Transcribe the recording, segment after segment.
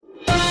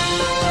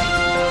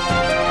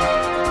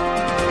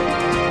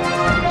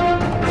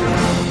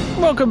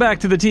Welcome back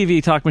to the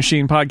TV Talk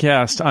Machine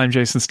podcast. I'm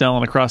Jason Snell,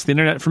 and across the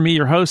internet from me,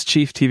 your host,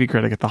 chief TV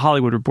critic at The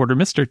Hollywood Reporter,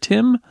 Mr.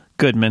 Tim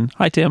Goodman.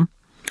 Hi, Tim.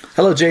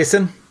 Hello,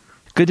 Jason.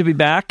 Good to be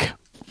back.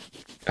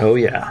 Oh,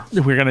 yeah.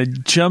 We're going to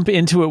jump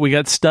into it. We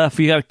got stuff.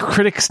 We got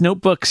critics'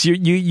 notebooks.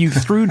 You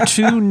threw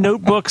two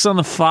notebooks on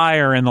the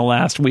fire in the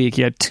last week.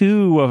 You had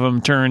two of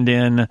them turned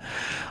in,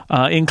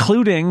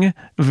 including,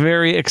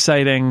 very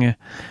exciting,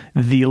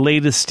 the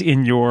latest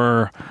in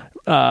your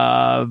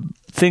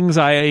things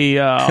I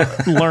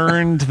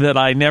learned that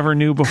I never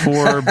knew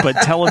before, but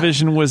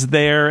television was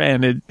there,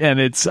 and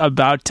it's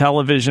about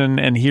television,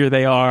 and here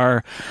they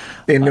are.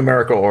 In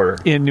numerical order.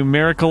 In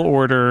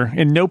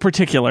no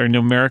particular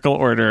numerical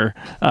order,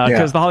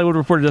 because the Hollywood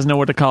Reporter doesn't know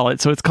what to call it.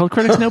 So it's called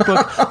Critics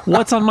Notebook,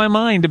 What's on My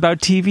Mind About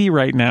TV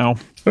Right Now.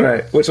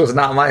 Right, which was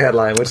not my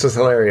headline, which was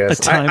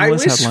hilarious. I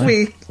wish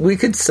headline. we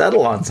could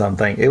settle on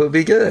something. It would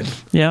be good.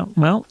 Yeah,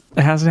 well,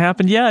 it hasn't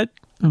happened yet.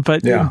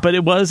 But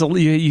it was,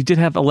 you did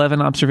have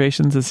 11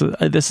 observations.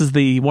 This is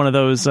the one of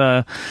those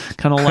kind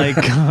of like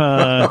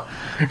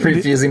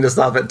refusing to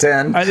stop at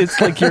 10.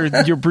 It's like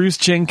your Bruce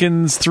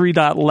Jenkins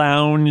 3-dot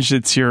lounge.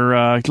 It's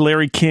your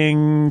Larry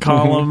King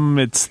column.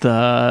 It's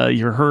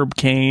your Herb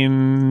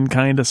Cain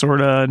kind of sort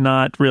of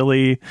not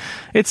really.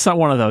 It's not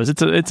one of those.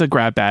 It's a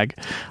grab bag.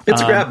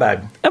 It's a grab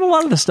bag, and a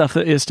lot of the stuff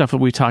is stuff that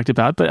we talked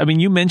about. But I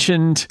mean, you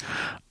mentioned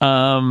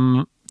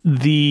the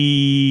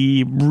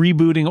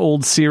rebooting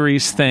old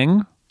series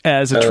thing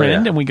as a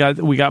trend, and we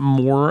got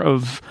more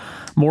of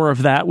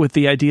that with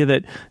the idea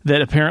that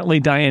apparently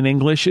Diane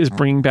English is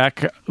bringing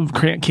back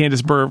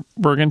Candice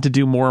Bergen to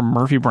do more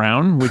Murphy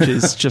Brown, which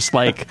is just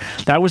like,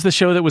 that was the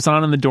show that was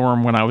on in the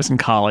dorm when I was in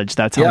college.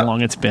 That's how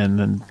long it's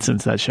been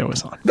since that show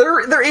was on.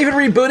 They're even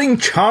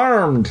rebooting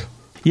Charmed.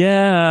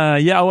 Yeah.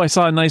 Oh, I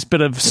saw a nice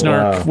bit of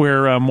snark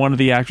where one of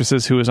the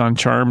actresses who was on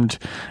Charmed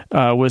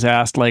was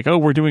asked, like, "Oh,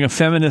 we're doing a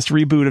feminist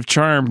reboot of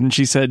Charmed," and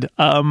she said,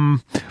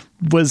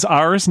 "Was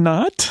ours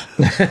not?"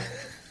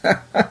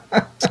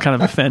 It's kind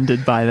of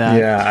offended by that.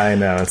 Yeah, I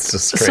know. It's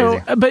just crazy. So,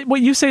 but what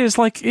you say is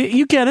like,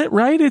 you get it,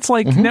 right? It's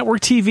like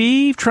network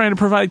TV trying to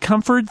provide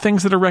comfort,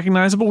 things that are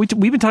recognizable. We've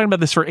been talking about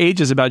this for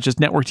ages, about just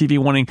network TV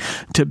wanting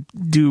to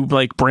do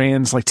like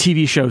brands, like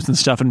TV shows and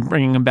stuff, and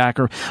bringing them back,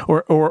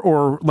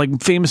 or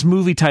like famous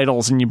movie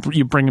titles, and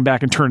you bring them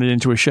back and turn it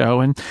into a show.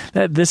 And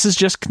this is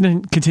just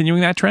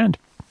continuing that trend.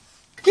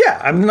 Yeah,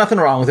 I mean, nothing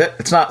wrong with it.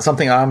 It's not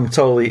something I'm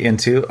totally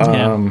into.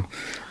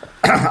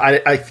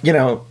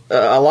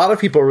 A lot of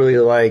people really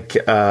like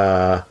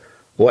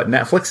what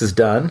Netflix has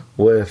done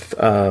with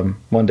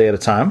One Day at a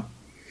Time.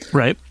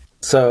 Right.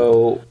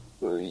 So,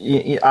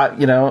 and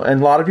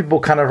a lot of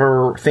people kind of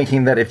are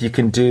thinking that if you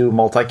can do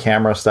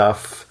multi-camera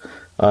stuff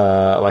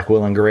like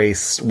Will and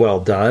Grace, well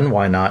done.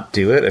 Why not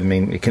do it? I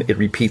mean, it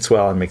repeats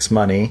well and makes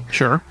money.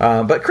 Sure.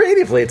 But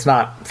creatively, it's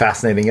not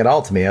fascinating at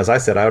all to me. As I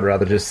said, I would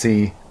rather just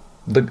see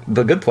the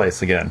Good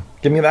Place again.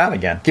 Give me that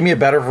again. Give me a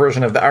better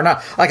version of that, or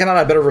not like not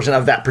a better version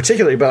of that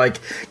particularly, but like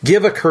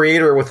give a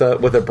creator with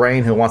a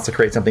brain who wants to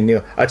create something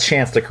new a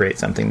chance to create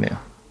something new.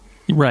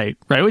 Right.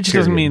 Which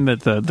doesn't mean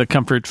that the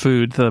comfort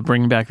food, the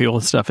bringing back the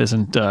old stuff,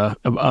 isn't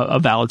a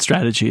valid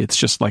strategy. It's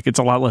just like, it's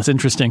a lot less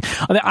interesting.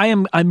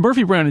 I'm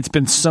Murphy Brown. It's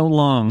been so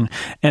long,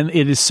 and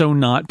it is so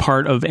not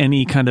part of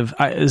any kind of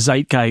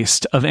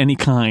zeitgeist of any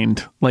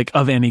kind,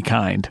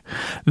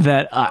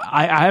 that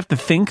I have to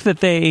think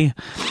that they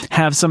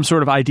have some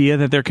sort of idea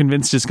that they're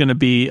convinced is going to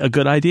be a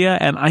good idea,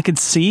 and I could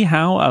see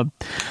how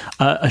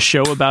a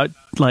show about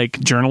like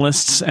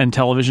journalists and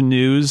television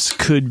news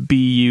could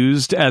be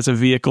used as a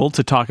vehicle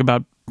to talk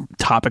about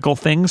topical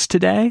things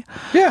today.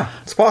 Yeah,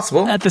 it's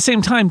possible. At the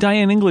same time,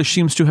 Diane English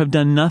seems to have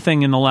done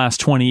nothing in the last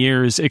 20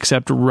 years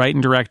except write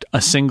and direct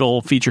a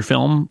single feature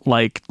film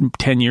like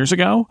 10 years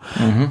ago.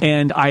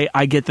 And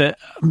I get that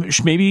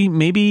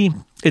maybe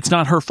it's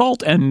not her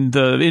fault and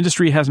the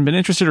industry hasn't been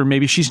interested, or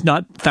maybe she's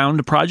not found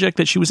a project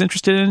that she was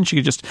interested in. She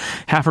could just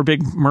have her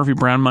big Murphy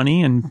Brown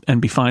money and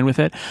be fine with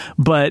it.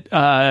 But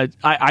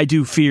I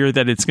do fear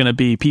that it's going to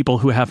be people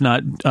who have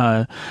not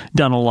done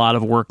a lot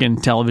of work in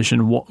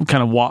television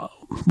kind of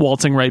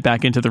waltzing right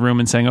back into the room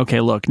and saying,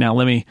 "Okay, look, now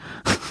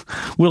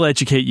we'll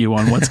educate you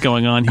on what's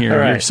going on here.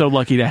 Right. You're so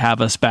lucky to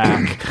have us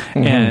back."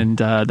 And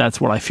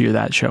that's what I fear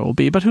that show will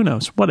be. But who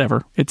knows?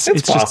 Whatever. It's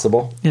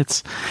possible.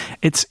 It's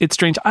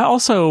strange. I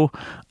also,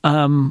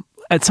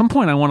 at some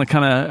point, I want to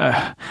kind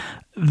of,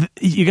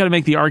 you got to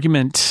make the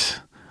argument.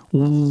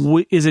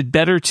 Is it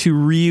better to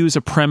reuse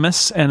a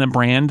premise and a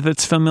brand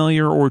that's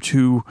familiar, or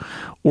to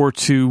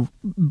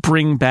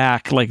bring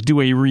back, like,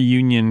 do a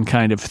reunion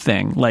kind of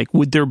thing? Like,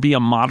 would there be a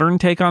modern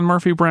take on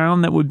Murphy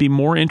Brown that would be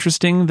more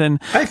interesting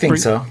than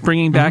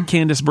bringing back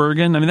Candice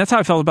Bergen? I mean, that's how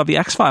I felt about the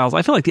X-Files.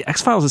 I feel like the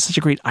X-Files is such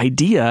a great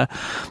idea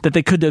that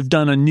they could have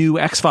done a new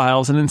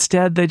X-Files, and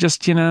instead they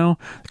just,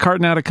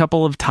 carting out a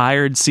couple of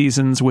tired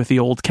seasons with the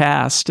old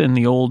cast and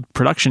the old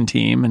production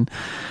team. And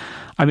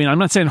I mean, I'm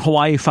not saying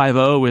Hawaii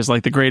Five-0 is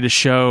like the greatest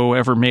show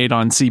ever made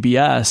on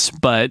CBS,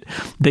 but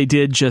they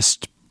did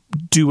just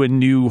do a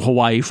new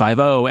Hawaii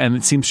Five-0, and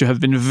it seems to have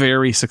been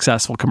very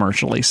successful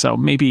commercially. So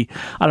maybe,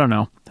 I don't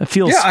know. It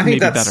feels maybe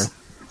better.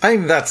 I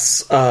think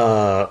that's,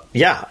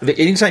 yeah.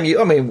 Anytime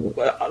you, I mean,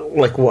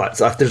 like what?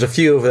 So there's a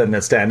few of them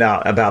that stand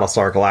out.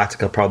 Battlestar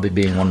Galactica probably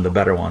being one of the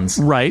better ones.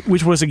 Right,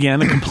 which was,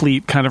 again, a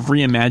complete kind of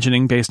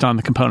reimagining based on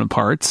the component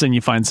parts, and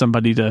you find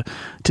somebody to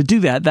do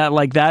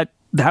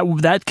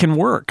that can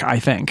work, I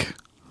think.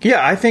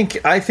 Yeah, I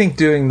think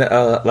doing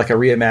the like a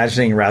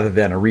reimagining rather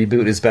than a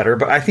reboot is better.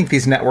 But I think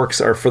these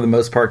networks are, for the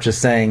most part, just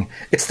saying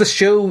it's the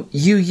show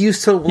you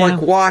used to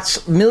like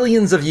watch.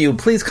 Millions of you,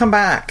 please come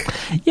back.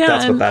 Yeah,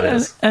 that's what that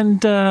is.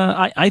 And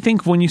I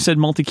think when you said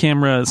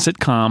multi-camera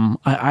sitcom,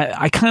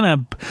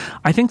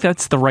 I think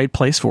that's the right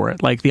place for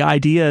it. Like the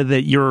idea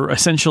that you're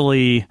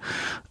essentially.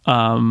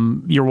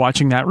 You're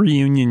watching that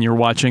reunion, you're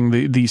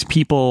watching these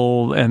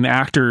people and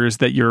actors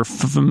that you're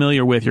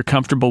familiar with, you're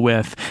comfortable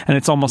with, and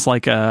it's almost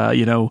like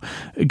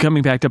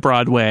coming back to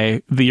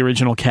Broadway, the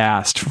original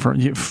cast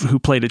who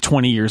played it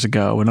 20 years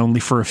ago and only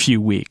for a few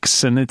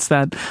weeks. And it's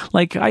that,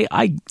 like,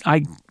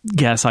 I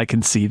guess I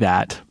can see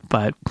that,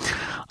 but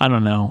I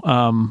don't know.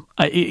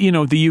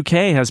 The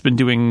UK has been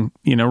doing,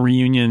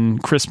 reunion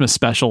Christmas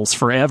specials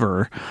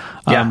forever.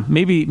 Yeah.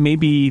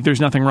 Maybe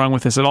there's nothing wrong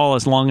with this at all,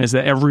 as long as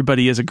that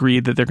everybody has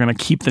agreed that they're going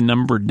to keep the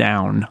number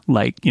down.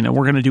 Like, we're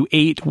going to do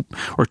 8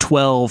 or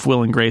 12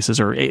 Will and Graces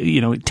or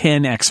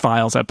 10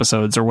 X-Files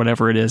episodes or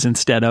whatever it is,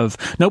 instead of,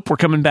 nope, we're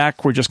coming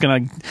back. We're just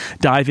going to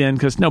dive in,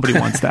 because nobody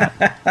wants that.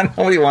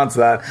 Nobody wants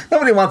that.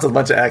 Nobody wants a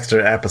bunch of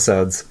extra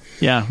episodes.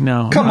 Yeah,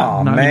 no. Come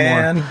on, not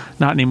man. Anymore.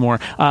 Not anymore.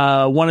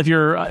 One of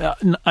your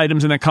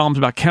items in that column is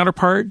about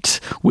Counterpart,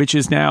 which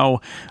is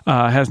now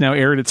has now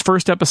aired its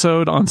first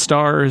episode on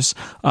Starz,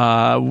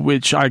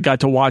 which I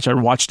got to watch. I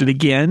watched it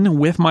again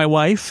with my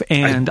wife,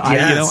 and I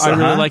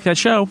really like that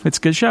show. It's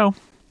a good show.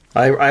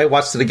 I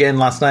watched it again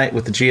last night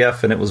with the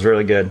GF, and it was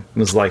really good. It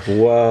was like,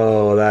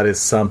 whoa, that is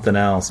something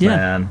else,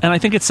 man. And I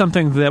think it's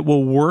something that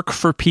will work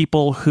for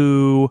people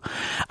who,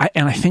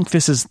 and I think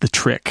this is the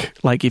trick.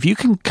 Like, if you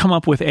can come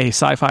up with a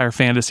sci-fi or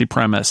fantasy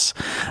premise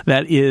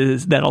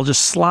that'll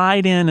just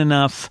slide in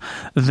enough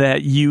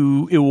that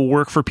it will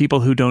work for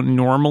people who don't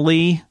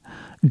normally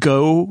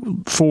go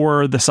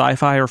for the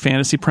sci-fi or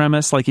fantasy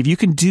premise. Like, if you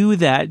can do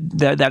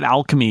that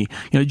alchemy,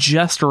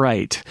 just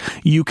right,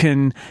 you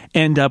can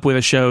end up with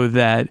a show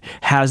that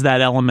has that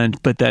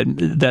element, but that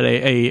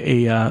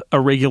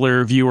a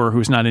regular viewer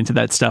who's not into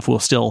that stuff will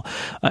still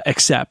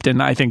accept.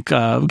 And I think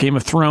Game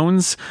of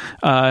Thrones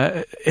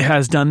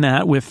has done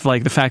that with,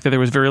 like, the fact that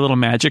there was very little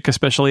magic,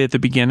 especially at the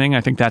beginning.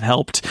 I think that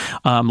helped.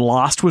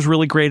 Lost was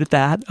really great at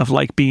that, of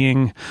like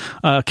being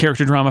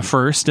character drama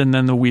first, and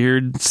then the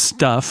weird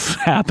stuff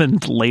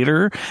happened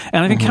later.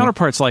 And I think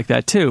Counterpart's like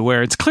that too,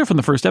 where it's clear from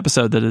the first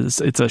episode that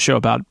it's a show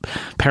about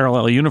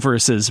parallel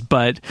universes,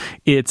 but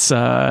it's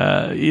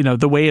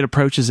the way it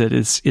approaches it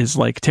is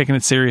like taking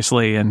it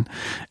seriously, and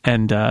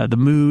the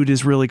mood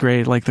is really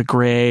great, like the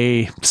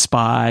gray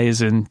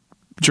spies and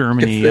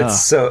Germany. It's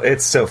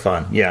so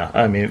fun. Yeah,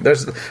 I mean,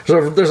 there's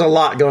a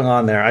lot going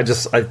on there.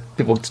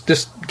 People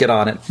just get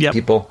on it. Yep.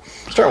 People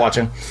start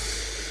watching.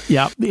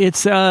 Yeah,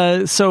 it's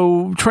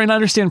so trying to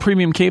understand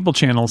premium cable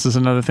channels is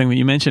another thing that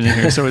you mentioned in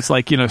here. So it's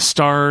like,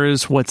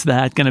 Starz, what's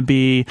that going to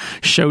be?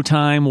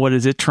 Showtime, what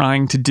is it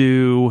trying to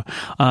do?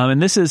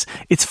 And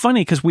it's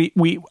funny because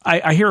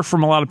I hear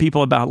from a lot of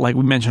people about, like,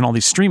 we mentioned all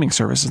these streaming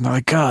services, and they're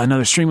like,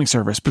 another streaming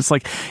service. But it's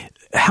like,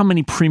 how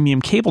many premium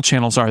cable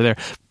channels are there?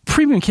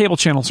 Premium cable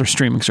channels are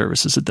streaming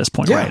services at this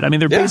point, right? I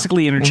mean, they're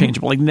basically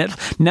interchangeable. Like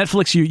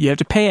Netflix, you have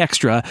to pay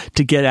extra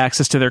to get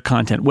access to their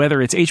content,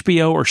 whether it's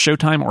HBO or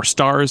Showtime or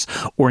Starz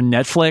or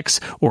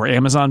Netflix or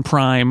Amazon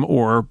Prime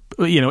or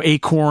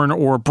Acorn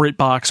or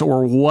BritBox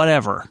or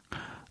whatever.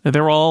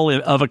 They're all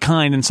of a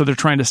kind, and so they're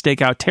trying to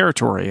stake out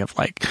territory of,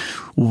 like,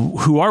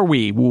 who are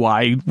we?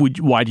 Why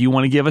do you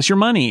want to give us your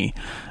money?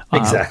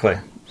 Exactly.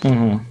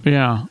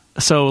 Yeah.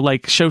 So,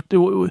 like,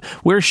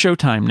 where's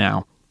Showtime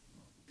now?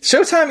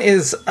 Showtime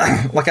is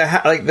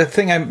like the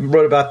thing I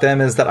wrote about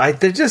them is that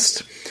they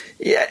just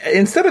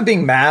instead of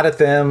being mad at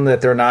them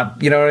that they're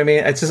not, you know what I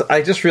mean?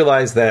 I just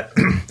realized that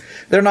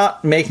they're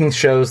not making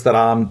shows that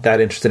I'm that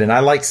interested in.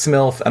 I like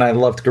Smilf, and I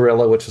loved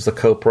Gorilla, which was a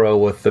co-pro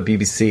with the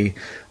BBC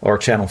or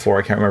Channel 4.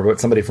 I can't remember, but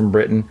somebody from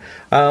Britain.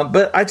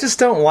 But I just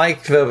don't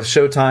like the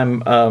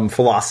Showtime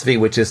philosophy,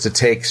 which is to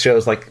take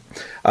shows like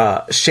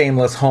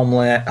Shameless,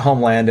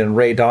 Homeland, and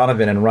Ray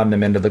Donovan and run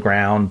them into the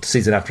ground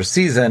season after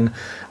season.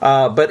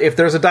 But if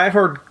there's a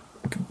diehard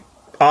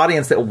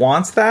audience that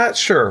wants that,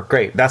 sure,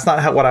 great. That's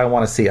not what I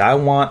want to see. I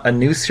want a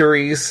new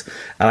series,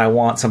 and I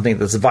want something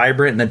that's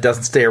vibrant and that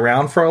doesn't stay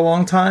around for a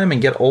long time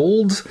and get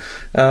old,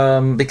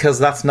 because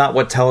that's not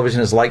what television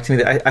is like to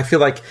me. I feel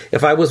like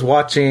if I was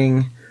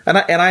watching, and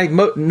I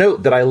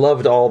note that I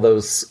loved all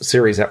those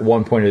series at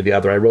one point or the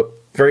other. I wrote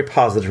very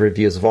positive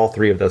reviews of all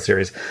 3 of those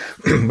series.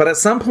 But at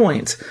some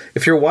point,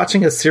 if you're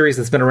watching a series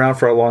that's been around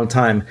for a long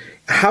time,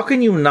 how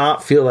can you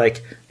not feel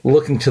like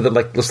looking to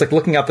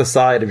looking out the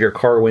side of your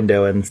car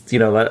window and,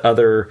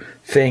 other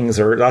things,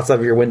 or outside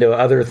of your window,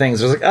 other things.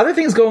 There's like other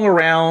things going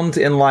around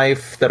in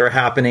life that are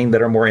happening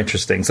that are more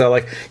interesting. So,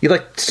 like, you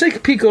take a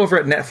peek over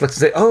at Netflix and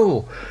say,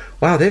 oh,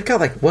 wow, they've got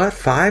like what,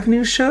 5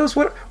 new shows?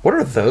 What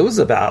are those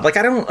about? Like,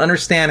 I don't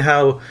understand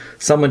how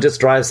someone just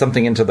drives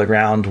something into the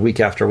ground week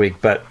after week,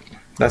 but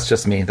that's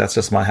just me. That's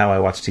just how I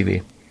watch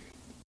TV.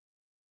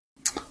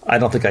 I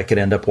don't think I could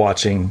end up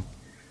watching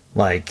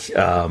like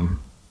I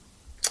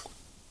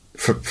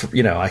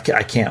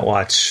can't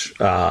watch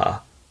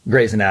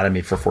Grey's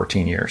Anatomy for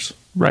 14 years.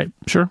 Right.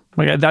 Sure.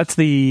 Like that's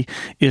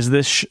is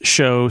this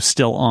show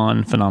still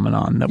on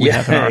phenomenon that we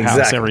have in our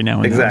house every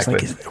now and then. It's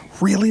like, is it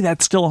really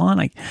that's still on?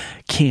 I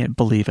can't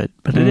believe it,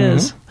 but it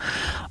is.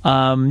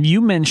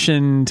 You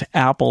mentioned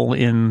Apple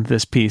in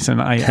this piece,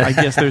 and I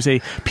guess there's a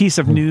piece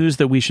of news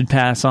that we should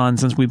pass on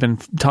since we've been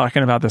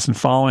talking about this and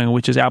following,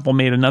 which is Apple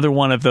made another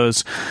one of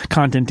those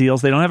content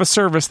deals. They don't have a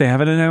service. They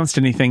haven't announced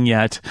anything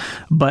yet,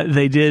 but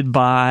they did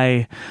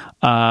buy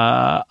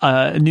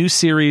a new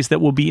series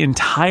that will be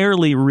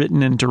entirely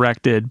written and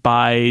directed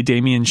by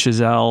Damien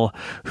Chazelle,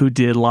 who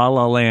did La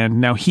La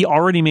Land. Now, he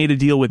already made a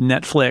deal with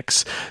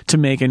Netflix to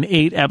make an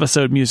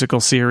 8-episode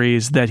musical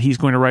series that he's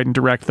going to write and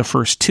direct the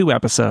first 2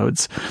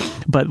 episodes.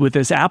 But with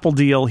this Apple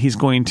deal, he's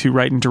going to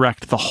write and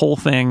direct the whole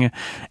thing.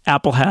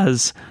 Apple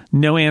has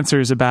no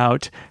answers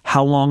about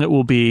how long it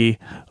will be,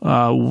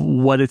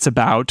 what it's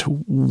about,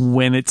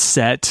 when it's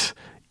set.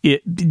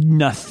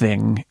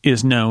 Nothing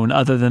is known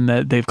other than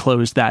that they've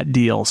closed that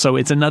deal. So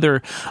it's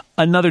another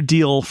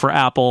deal for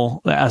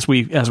Apple as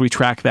we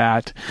track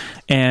that.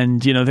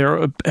 And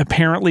they're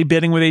apparently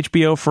bidding with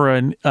HBO for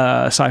a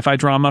sci-fi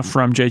drama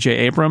from J.J.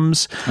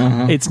 Abrams.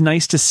 It's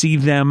nice to see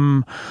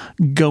them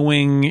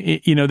going.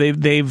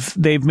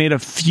 They've made a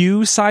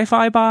few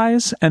sci-fi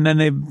buys, and then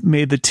they've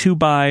made the 2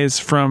 buys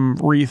from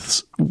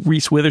Reese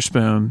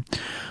Witherspoon.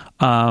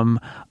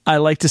 I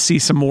like to see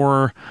some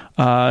more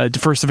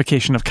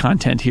diversification of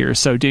content here.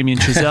 So Damien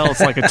Chazelle,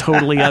 it's like a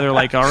totally other,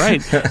 like, all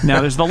right,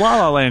 now there's the La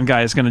La Land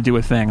guy is going to do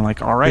a thing.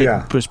 Like, all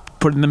right, just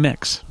put it in the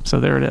mix.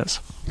 So there it is.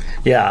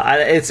 Yeah,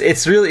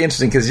 it's really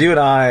interesting because you and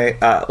I,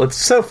 it's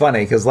so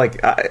funny because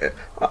like I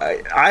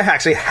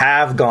actually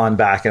have gone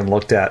back and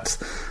looked at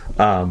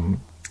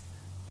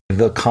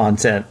the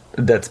content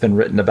that's been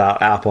written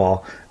about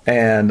Apple.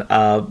 And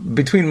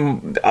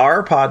between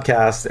our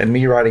podcast and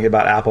me writing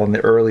about Apple in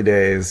the early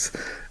days,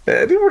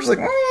 people were just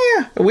like,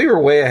 we were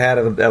way ahead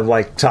of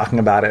like talking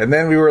about it. And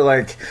then people were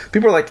like,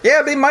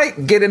 yeah, they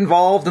might get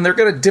involved and they're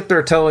going to dip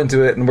their toe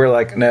into it. And we're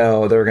like,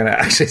 no, they're going to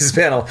actually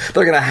they're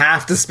going to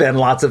have to spend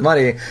lots of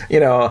money,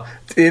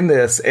 in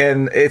this.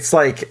 And it's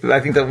like, I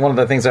think that one of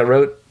the things I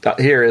wrote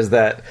here is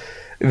that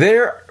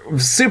they're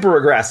super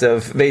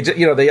aggressive.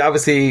 They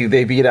obviously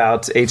they beat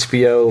out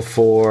HBO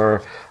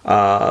for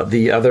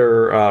the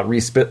other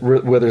Reese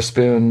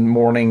Witherspoon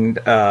morning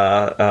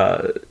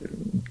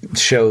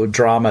show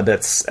drama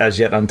that's as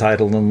yet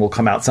untitled and will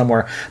come out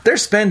somewhere. They're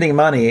spending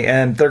money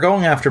and they're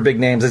going after big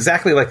names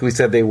exactly like we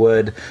said they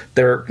would.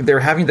 They're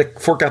having to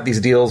fork out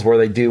these deals where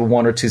they do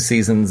 1 or 2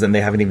 seasons and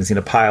they haven't even seen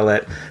a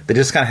pilot. They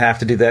just kind of have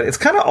to do that. It's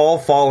kind of all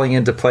falling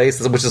into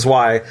place, which is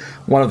why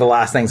one of the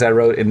last things I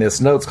wrote in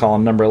this notes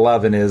column, number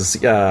 11, is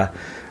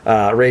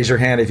raise your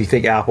hand if you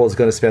think Apple is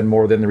going to spend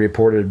more than the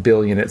reported $1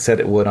 billion it said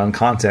it would on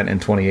content in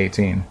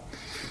 2018.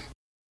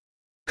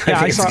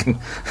 Yeah,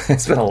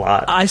 it's been a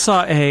lot. I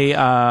saw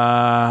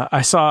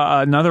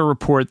another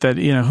report that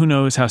who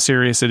knows how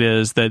serious it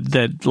is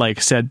that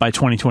like said by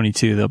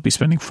 2022 they'll be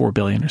spending $4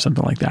 billion or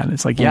something like that. And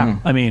it's like,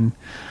 I mean,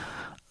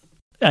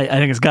 I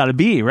think it's got to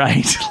be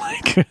right.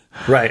 Like,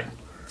 right.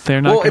 They're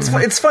not.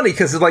 Well, it's funny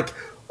because like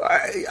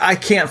I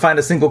can't find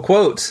a single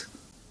quote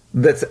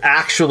that's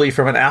actually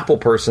from an Apple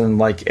person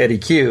like Eddie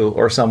Q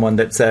or someone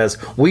that says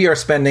we are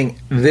spending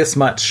this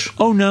much.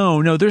 Oh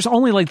no, there's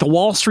only like the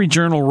Wall Street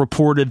Journal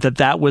reported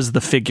that was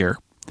the figure.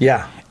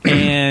 Yeah.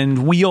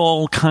 And we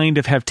all kind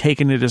of have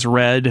taken it as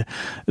read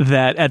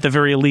that at the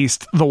very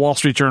least the Wall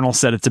Street Journal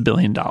said it's $1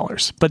 billion.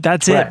 But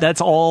that's it. That's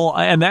all,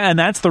 and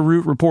that's the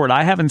root report.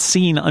 I haven't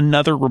seen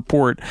another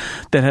report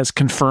that has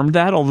confirmed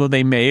that, although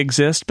they may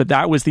exist, but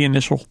that was the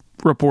initial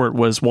report,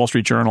 was Wall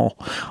Street Journal.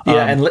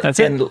 That's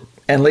it.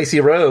 And Lacey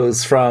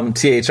Rose from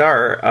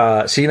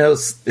THR, she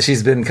knows,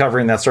 she's been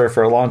covering that story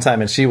for a long time,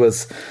 and she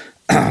was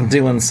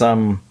doing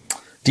some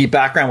deep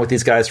background with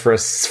these guys for a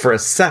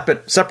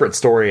separate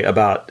story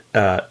about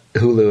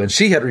Hulu, and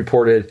she had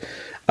reported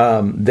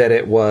that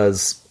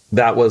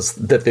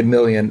the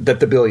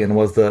billion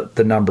was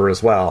the number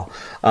as well,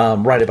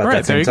 right about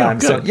that same time.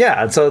 So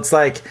yeah, and so it's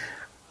like,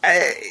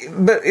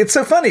 but it's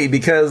so funny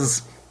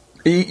because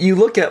you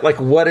look at like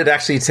what it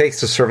actually takes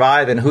to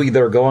survive and who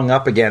they're going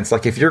up against.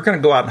 Like if you're going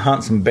to go out and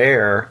hunt some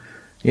bear,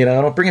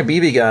 don't bring a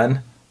BB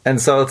gun.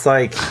 And so it's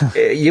like,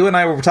 you and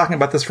I were talking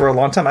about this for a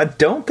long time. I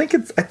think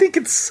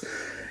it's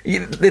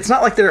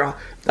not like they're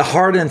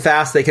hard and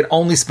fast. They can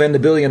only spend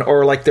 $1 billion,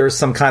 or like there's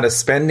some kind of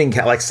spending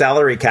cap, like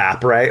salary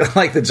cap, right?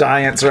 Like the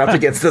Giants are up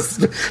against this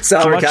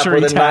salary cap for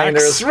the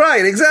Niners,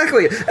 right?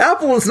 Exactly.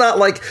 Apple is not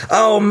like,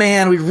 oh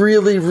man, we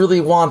really,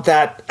 really want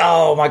that.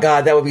 Oh my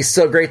God, that would be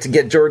so great to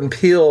get Jordan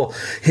Peele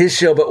his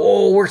show, but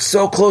we're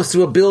so close to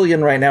 $1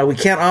 billion right now. We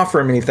can't offer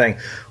him anything.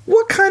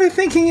 What kind of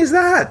thinking is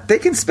that? They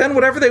can spend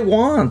whatever they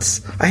want.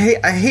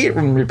 I hate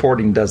when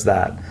reporting does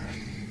that.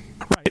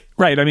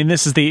 Right. I mean,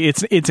 this is the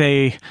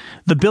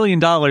 $1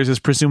 billion is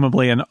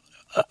presumably an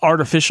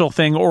artificial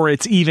thing, or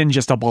it's even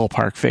just a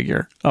ballpark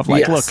figure of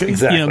like, yes, look,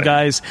 exactly.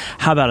 Guys,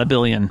 how about $1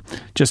 billion?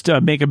 Just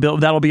make a bill.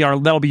 That'll be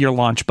your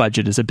launch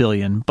budget is $1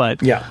 billion.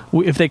 But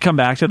if they come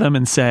back to them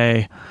and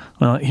say,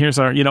 well, here's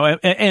our,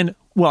 and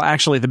well,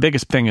 actually, the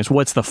biggest thing is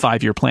what's the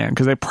 5-year plan?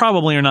 Because they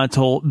probably are not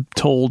told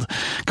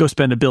go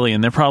spend $1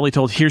 billion. They're probably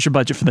told, here's your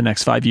budget for the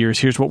next 5 years.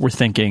 Here's what we're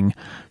thinking.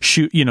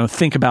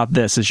 Think about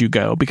this as you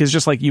go. Because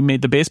just like you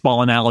made the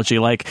baseball analogy,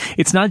 like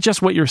it's not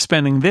just what you're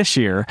spending this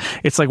year.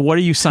 It's like, what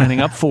are you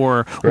signing up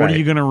for? Right. What are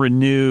you going to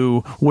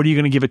renew? What are you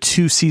going to give a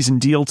 2-season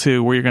deal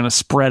to? Where you're going to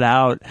spread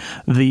out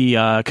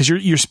the because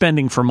you're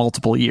spending for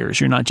multiple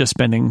years. You're not just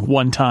spending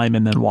one time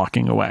and then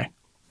walking away.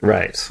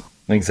 Right.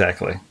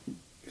 Exactly.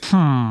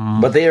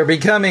 But they are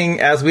becoming,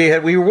 as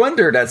we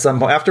wondered at some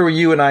point after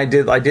you and I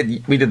did the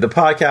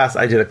podcast.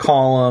 I did a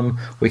column.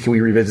 We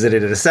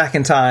revisited it a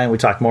second time. We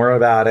talked more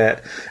about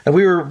it, and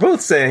we were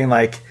both saying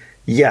like,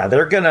 yeah,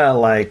 they're gonna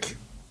like.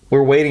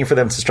 We're waiting for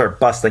them to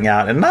start busting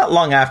out, and not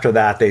long after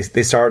that,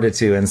 they started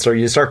to, and so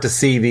you start to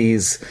see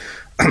these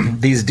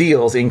these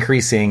deals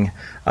increasing.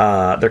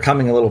 They're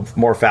coming a little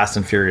more fast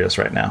and furious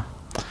right now.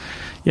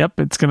 Yep,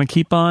 it's going to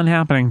keep on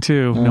happening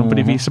too.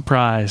 Nobody be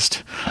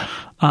surprised.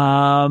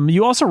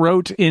 You also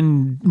wrote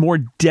in more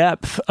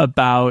depth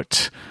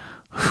about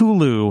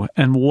Hulu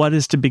and what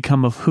is to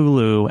become of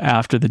Hulu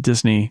after the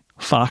Disney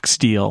Fox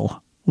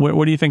deal.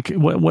 What do you think?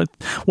 What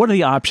are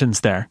the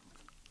options there?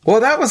 Well,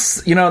 that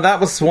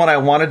was one I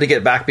wanted to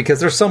get back because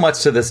there's so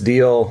much to this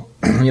deal.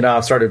 I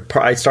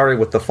started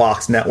with the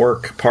Fox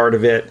network part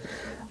of it,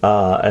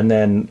 and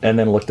then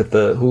looked at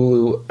the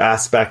Hulu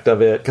aspect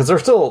of it because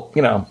there's still,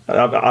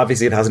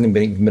 obviously it hasn't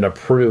even been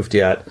approved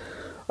yet.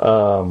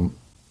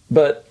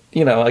 But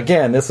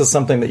again, this is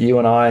something that you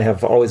and I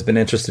have always been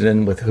interested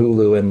in with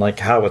Hulu and like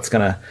how it's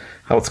gonna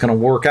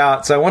work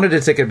out. So I wanted to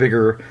take a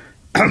bigger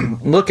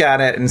look at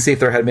it and see if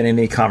there had been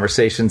any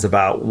conversations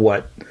about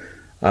what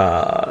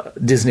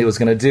Disney was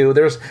going to do.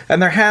 There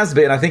has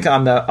been, I think,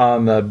 on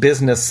the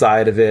business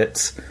side of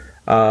it,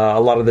 a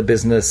lot of the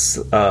business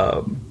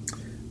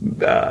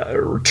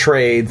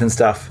trades and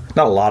stuff.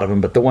 Not a lot of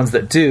them, but the ones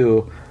that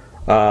do,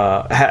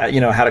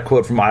 had a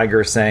quote from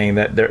Iger saying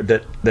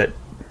that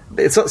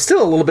it's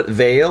still a little bit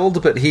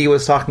veiled, but he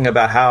was talking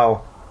about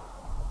how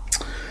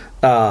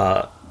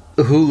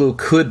Hulu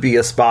could be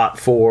a spot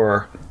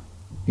for,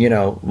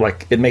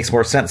 like it makes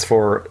more sense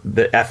for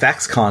the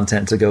FX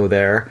content to go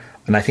there.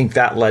 And I think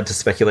that led to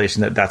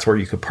speculation that that's where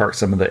you could park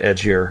some of the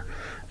edgier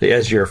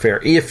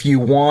fare if you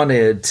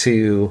wanted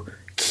to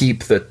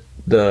keep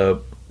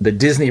the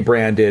Disney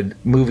branded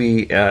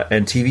movie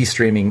and TV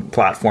streaming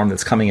platform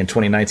that's coming in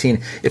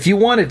 2019. If you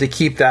wanted to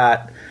keep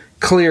that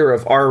clear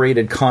of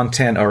R-rated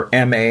content or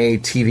MA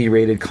TV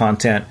rated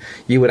content,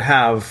 you would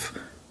have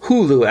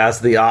Hulu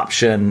as the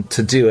option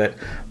to do it.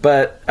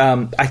 But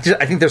I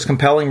think there's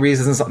compelling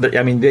reasons.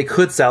 I mean, they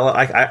could sell it.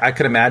 I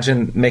could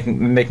imagine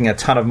making a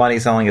ton of money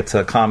selling it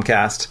to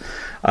Comcast,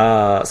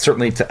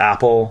 certainly to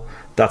Apple.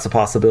 That's a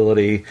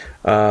possibility.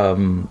 I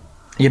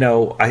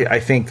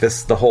think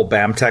the whole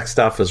BAMTech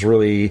stuff is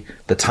really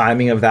the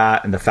timing of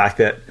that and the fact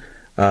that,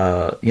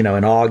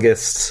 in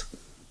August,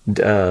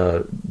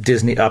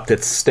 Disney upped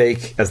its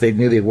stake as they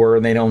knew they were,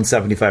 and they own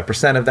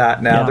 75% of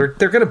that. Now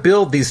they're going to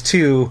build these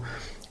two,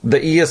 the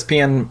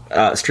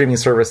ESPN streaming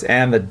service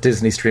and the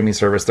Disney streaming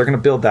service. They're going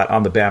to build that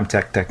on the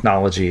BAMTech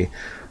technology.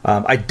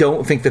 I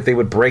don't think that they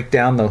would break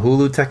down the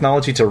Hulu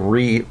technology to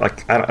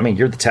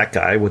you're the tech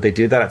guy. Would they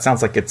do that? It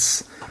sounds like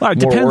it's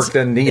more work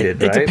than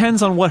needed, right? It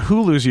depends on what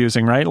Hulu's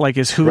using, right? Like,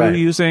 is Hulu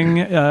using,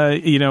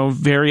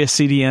 various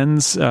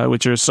CDNs,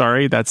 which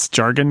are, that's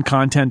jargon,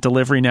 content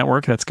delivery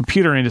network. That's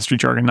computer industry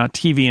jargon, not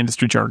TV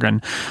industry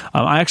jargon.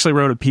 I actually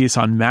wrote a piece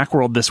on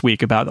Macworld this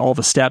week about all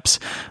the steps.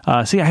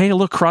 Hey,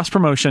 look, cross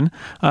promotion.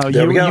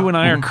 You and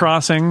I are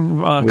crossing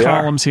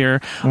columns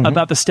here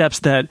about the steps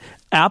that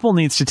Apple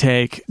needs to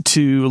take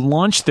to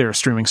launch their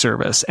streaming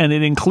service. And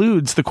it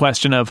includes the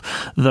question of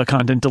the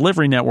content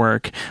delivery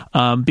network,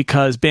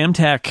 because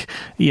BAMTech,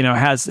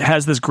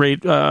 has this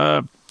great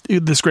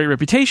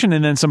reputation.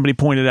 And then somebody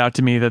pointed out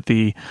to me that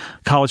the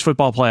college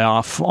football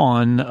playoff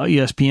on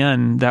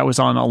ESPN, that was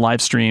on a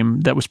live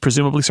stream that was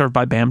presumably served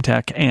by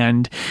BAMTech,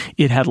 and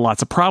it had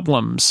lots of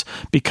problems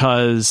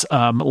because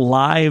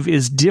live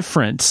is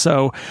different.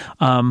 So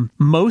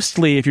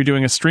mostly if you're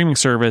doing a streaming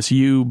service,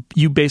 you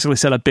basically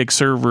set up big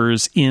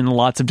servers in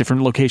lots of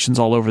different locations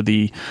all over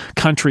the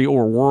country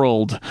or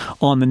world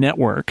on the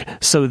network,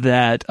 so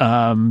that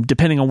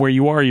depending on where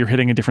you are, you're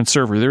hitting a different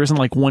server. There isn't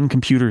like one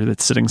computer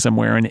that's sitting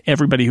somewhere and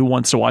everybody who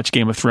wants to watch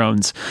Game of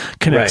Thrones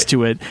connects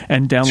to it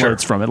and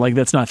downloads from it. Like,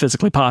 that's not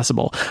physically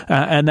possible.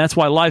 And that's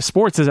why live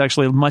sports is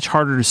actually much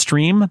harder to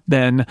stream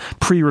than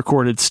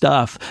pre-recorded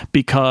stuff,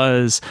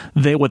 because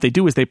what they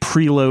do is they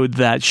preload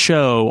that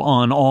show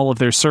on all of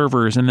their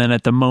servers, and then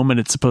at the moment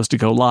it's supposed to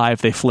go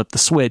live, they flip the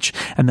switch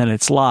and then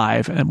it's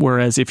live. And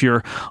whereas if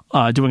you're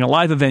doing a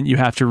live event, you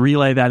have to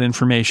relay that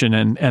information,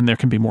 and there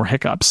can be more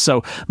hiccups.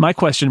 So my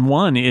question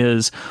one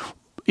is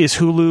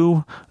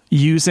Hulu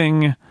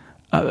using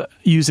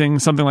using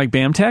something like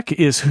BAMTech?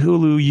 Is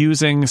Hulu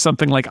using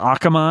something like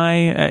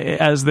Akamai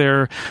as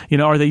their,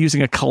 are they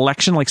using a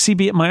collection like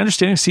CBS? My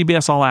understanding is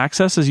CBS All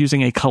Access is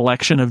using a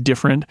collection of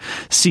different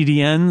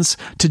CDNs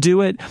to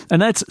do it.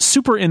 And that's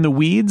super in the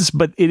weeds,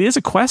 but it is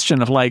a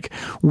question of like,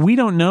 we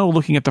don't know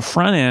looking at the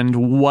front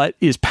end what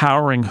is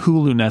powering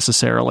Hulu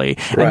necessarily.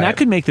 Right. And that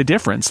could make the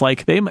difference.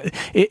 Like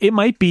it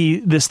might be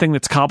this thing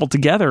that's cobbled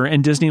together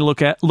and Disney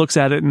looks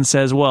at it and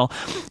says, well,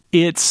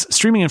 its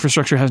streaming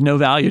infrastructure has no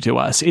value to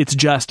us. It's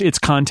just its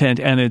content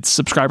and its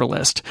subscriber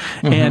list.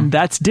 Mm-hmm. And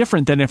that's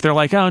different than if they're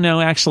like, oh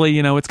no, actually,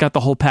 it's got the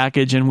whole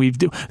package and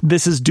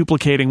this is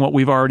duplicating what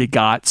we've already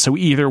got. So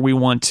either we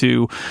want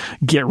to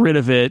get rid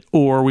of it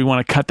or we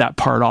want to cut that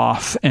part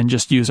off and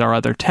just use our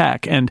other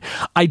tech. And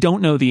I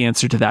don't know the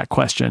answer to that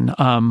question.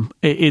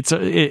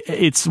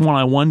 It's one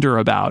I wonder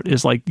about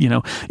is like,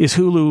 is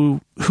Hulu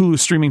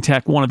streaming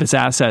tech one of its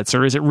assets,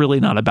 or is it really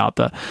not about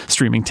the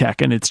streaming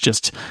tech? And it's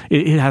just,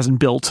 it hasn't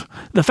built.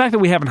 The fact that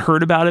we haven't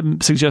heard about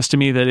it suggests to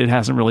me that it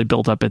hasn't really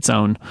built up its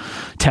own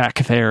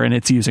tech there, and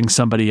it's using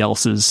somebody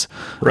else's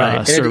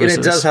services. And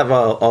it does have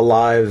a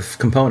live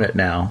component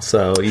now,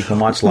 so you can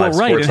watch live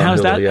sports and on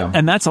Hulu. That? Yeah.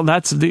 And that's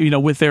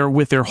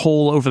with their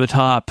whole over the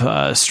top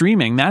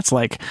streaming. That's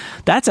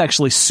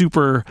actually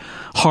super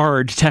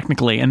hard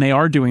technically, and they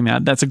are doing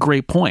that. That's a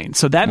great point.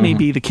 So that may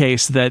be the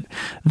case that.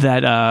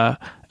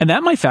 And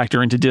that might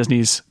factor into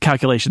Disney's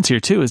calculations here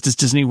too. Is does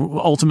Disney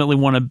ultimately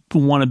want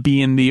to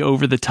be in the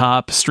over the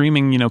top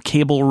streaming,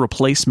 cable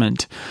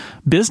replacement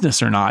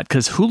business or not?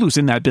 Because Hulu's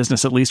in that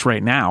business at least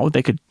right now.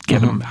 They could get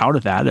them out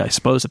of that, I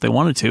suppose, if they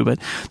wanted to. But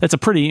that's a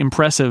pretty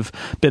impressive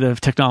bit of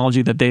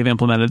technology that they've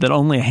implemented that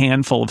only a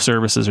handful of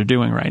services are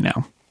doing right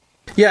now.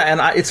 Yeah, and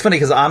it's funny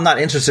because I'm not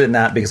interested in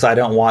that because I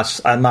don't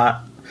watch. I'm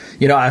not.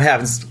 I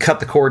haven't cut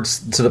the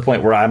cords to the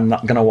point where I'm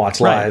not going to watch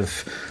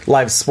live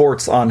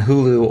sports on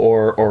Hulu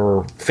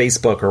or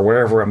Facebook or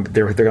wherever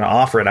they're going to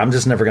offer it. I'm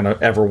just never going to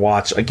ever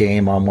watch a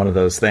game on one of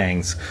those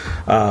things.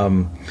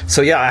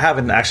 So yeah, I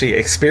haven't actually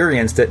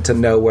experienced it to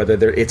know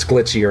whether it's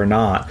glitchy or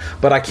not.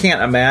 But I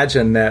can't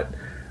imagine that.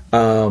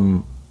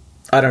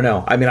 I don't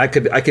know. I mean, I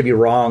could be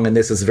wrong, and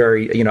this is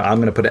very, I'm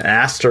going to put an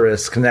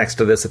asterisk next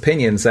to this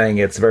opinion saying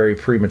it's very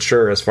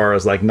premature as far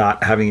as like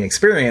not having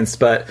experience.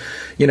 But,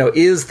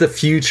 is the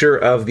future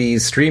of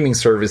these streaming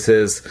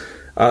services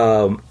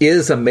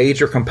is a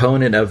major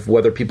component of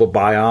whether people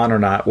buy on or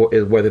not,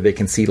 whether they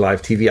can see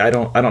live TV. I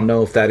don't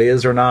know if that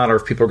is or not, or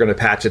if people are going to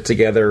patch it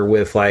together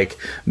with like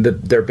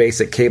their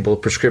basic cable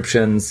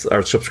prescriptions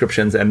or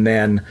subscriptions and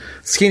then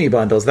skinny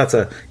bundles. That's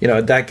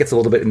that gets a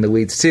little bit in the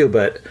weeds too.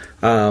 But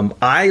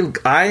I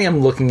am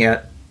looking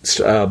at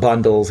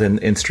bundles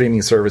and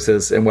streaming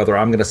services and whether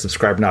I'm going to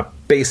subscribe or not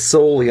based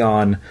solely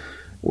on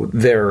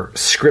their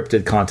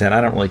scripted content.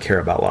 I don't really care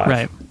about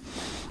live.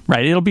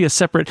 Right. It'll be a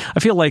separate.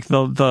 I feel like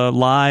the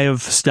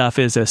live stuff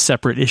is a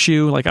separate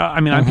issue. Like,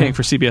 I'm paying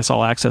for CBS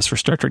All Access for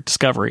Star Trek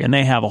Discovery, and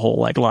they have a whole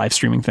like live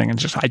streaming thing, and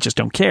I just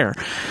don't care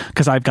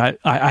because I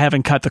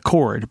haven't cut the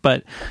cord.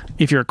 But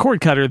if you're a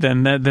cord cutter,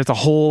 then there's a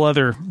whole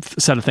other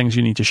set of things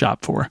you need to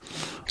shop for.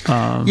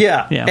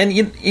 Yeah. And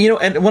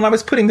and when I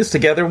was putting this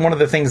together, one of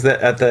the things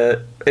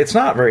that it's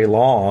not very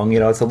long.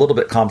 It's a little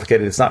bit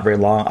complicated. It's not very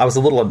long. I was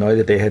a little annoyed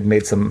that they had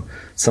made some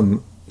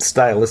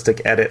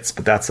stylistic edits,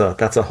 but that's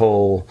a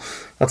whole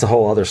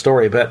other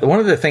story. But one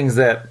of the things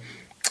that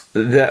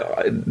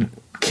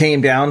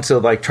came down to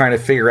like trying to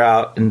figure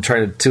out and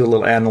trying to do a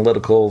little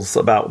analyticals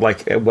about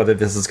like whether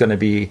this is going to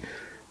be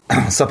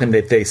something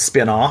that they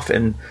spin off,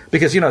 and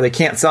because they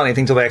can't sell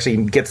anything until they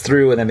actually get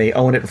through and then they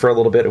own it for a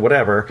little bit or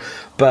whatever.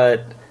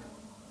 But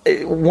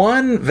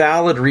one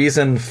valid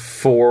reason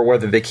for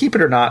whether they keep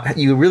it or not,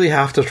 you really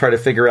have to try to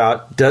figure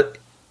out.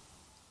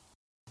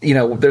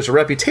 There's a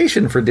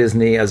reputation for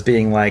Disney as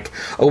being like,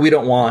 oh, we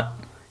don't want,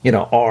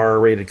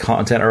 R-rated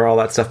content or all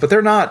that stuff. But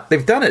they're not.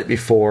 They've done it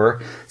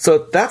before. So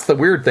that's the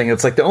weird thing.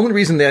 It's like the only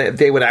reason that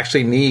they would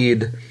actually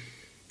need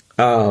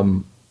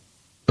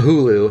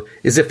Hulu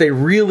is if they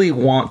really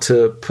want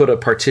to put a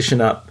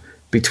partition up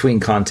between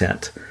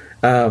content.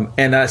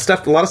 And a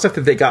lot of stuff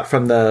that they got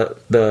from the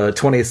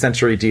 20th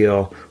Century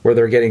deal where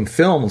they're getting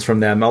films from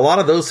them. A lot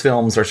of those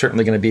films are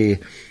certainly going to be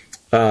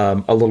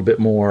a little bit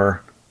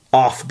more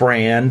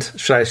off-brand,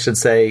 I should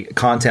say,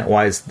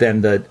 content-wise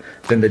than the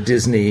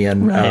Disney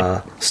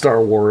and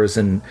Star Wars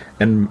and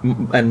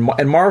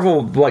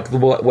Marvel. Like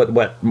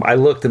what I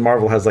looked, and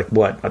Marvel has like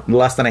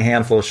less than a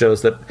handful of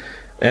shows that,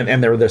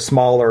 and they're the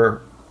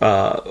smaller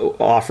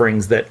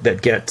offerings that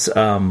get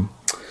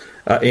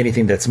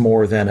anything that's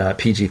more than a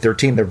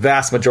PG-13. The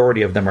vast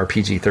majority of them are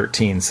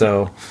PG-13.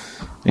 So.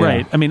 Yeah.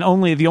 Right. I mean,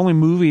 the only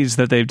movies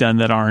that they've done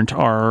that aren't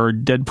are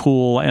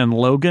Deadpool and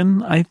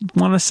Logan, I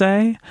want to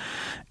say.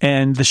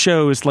 And the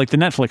shows, like the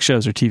Netflix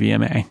shows, are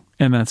TVMA,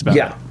 and that's about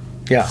it.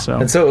 Yeah.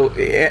 So,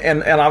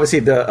 and obviously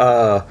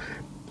the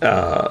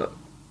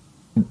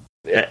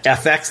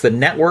FX, the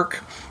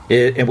network,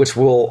 in which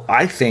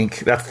I think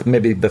that's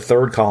maybe the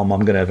third column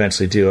I'm going to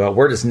eventually do.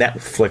 Where does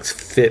Netflix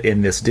fit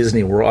in this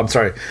Disney world? I'm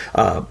sorry,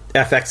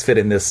 FX fit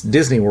in this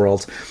Disney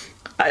world?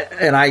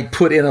 I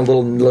put in a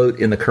little note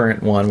in the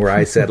current one where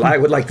I said I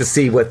would like to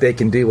see what they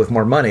can do with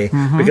more money,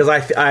 because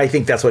I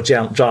think that's what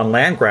John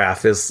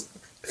Landgraf is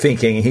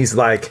thinking. He's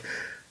like,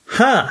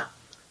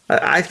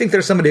 I think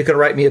there's somebody who could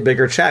write me a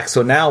bigger check.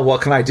 So now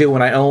what can I do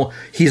when I own?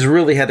 He's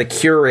really had to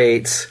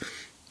curate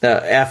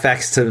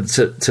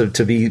FX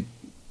to be.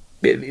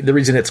 The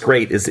reason it's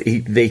great is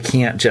they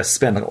can't just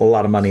spend a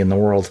lot of money in the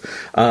world.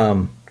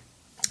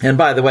 And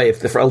by the way,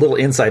 for a little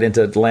insight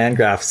into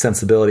Landgraf's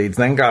sensibilities,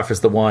 Landgraf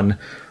is the one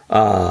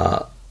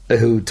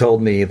who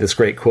told me this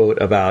great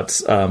quote about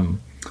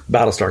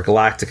Battlestar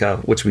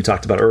Galactica, which we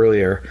talked about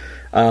earlier.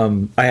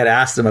 I had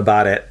asked him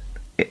about it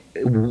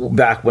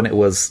back when it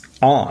was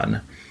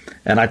on,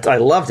 and I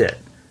loved it.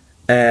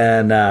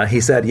 And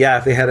he said, yeah,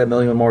 if they had $1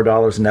 million more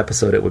an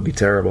episode, it would be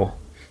terrible.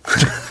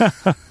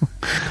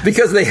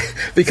 because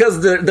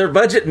their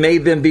budget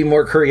made them be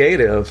more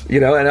creative,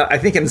 and I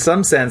think in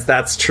some sense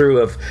that's true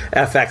of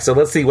FX. So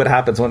let's see what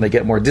happens when they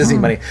get more Disney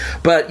money.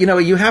 But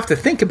you have to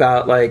think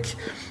about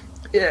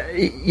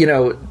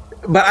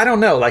but I don't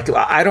know.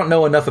 I don't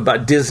know enough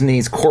about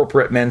Disney's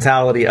corporate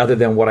mentality other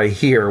than what I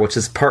hear, which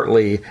is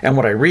partly, and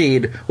what I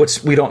read,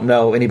 which we don't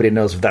know. Anybody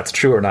knows if that's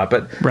true or not.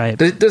 But right.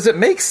 Does it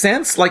make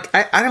sense?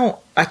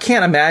 I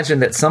can't imagine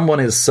that someone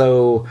is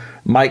so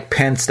Mike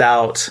Penced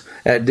out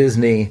at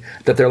Disney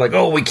that they're like,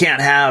 oh, we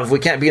can't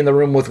be in the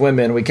room with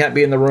women. We can't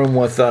be in the room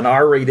with an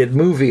R-rated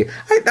movie.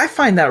 I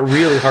find that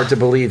really hard to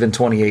believe in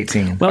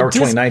 2018 or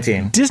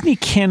 2019. Disney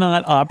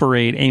cannot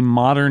operate a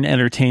modern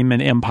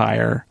entertainment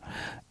empire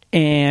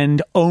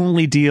and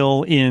only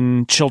deal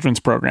in children's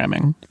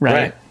programming,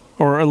 right?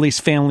 Or at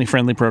least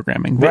family-friendly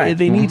programming. Right.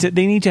 They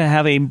need to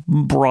have a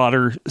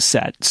broader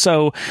set.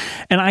 So,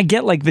 and I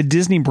get the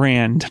Disney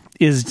brand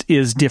is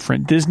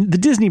different. The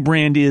Disney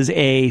brand is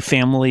a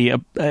family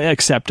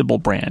acceptable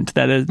brand.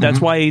 That's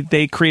why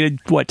they created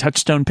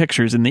Touchstone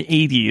Pictures in the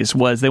 80s.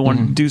 Was they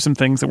wanted to do some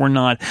things that were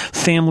not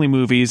family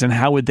movies, and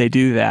how would they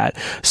do that?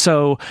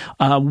 So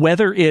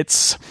whether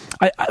it's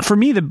for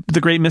me,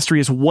 the great mystery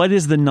is, what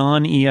is the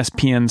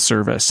non-ESPN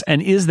service,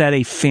 and is that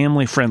a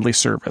family-friendly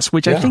service?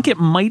 Which I think it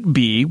might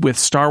be with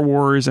Star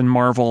Wars and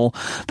Marvel,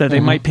 that they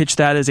might pitch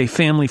that as a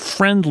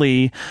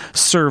family-friendly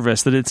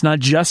service, that it's not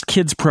just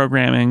kids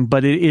programming,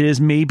 but it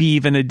is maybe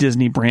even a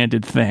Disney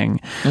branded thing.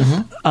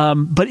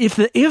 But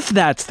if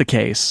that's the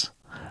case,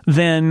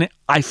 then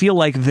I feel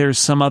like there's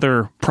some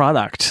other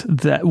product,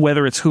 that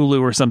whether it's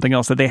Hulu or something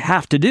else, that they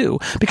have to do,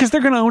 because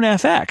they're going to own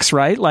FX,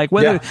 right?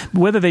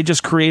 Whether they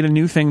just create a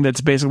new thing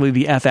that's basically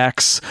the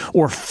FX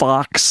or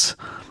Fox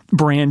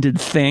branded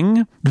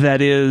thing,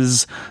 that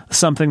is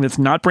something that's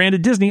not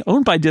branded Disney,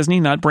 owned by Disney,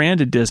 not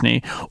branded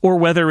Disney, or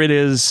whether it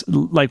is,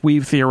 like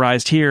we've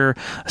theorized here,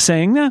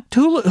 saying,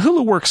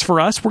 Hulu works for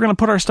us. We're going to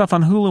put our stuff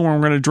on Hulu, and we're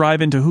going to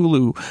drive into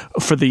Hulu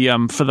for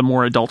the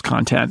more adult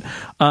content.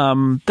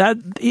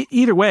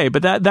 Either way,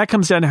 but that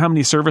comes down to how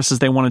many services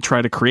they want to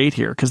try to create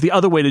here. Because the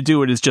other way to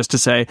do it is just to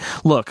say,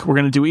 look, we're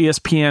going to do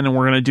ESPN, and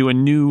we're going to do a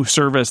new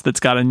service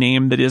that's got a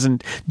name that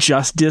isn't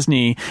just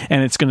Disney,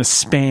 and it's going to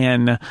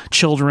span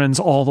children's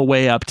all the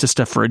way up to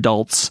stuff for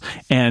adults,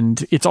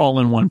 and it's all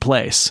in one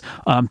place.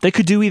 They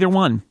could do either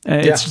one.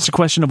 It's just a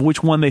question of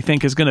which one they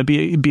think is going to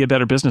be a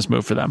better business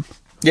move for them.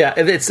 Yeah,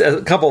 it's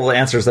a couple of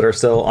answers that are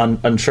still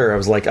unsure. I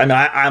was like,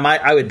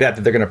 I would bet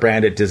that they're going to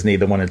brand it Disney,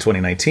 the one in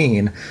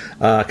 2019,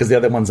 because the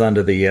other one's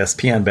under the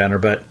ESPN banner.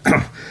 But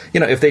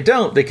if they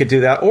don't, they could do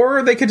that,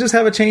 or they could just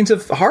have a change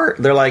of heart.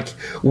 They're like,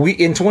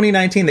 in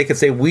 2019, they could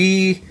say,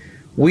 we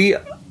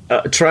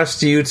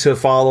trust you to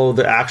follow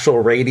the actual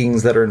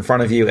ratings that are in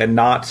front of you, and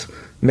not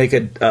make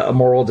a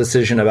moral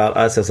decision about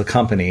us as a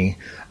company.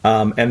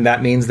 And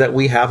that means that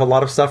we have a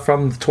lot of stuff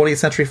from 20th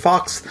Century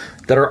Fox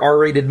that are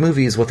R-rated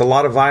movies with a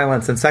lot of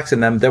violence and sex in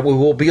them that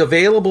will be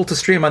available to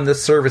stream on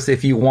this service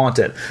if you want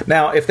it.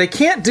 Now, if they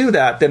can't do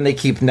that, then they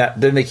keep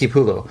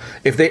Hulu.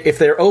 If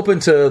they're open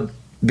to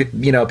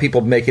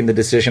people making the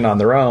decision on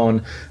their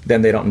own,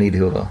 then they don't need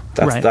Hulu.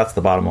 That's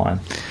the bottom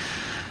line.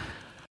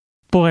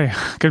 Boy,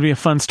 going to be a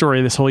fun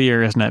story this whole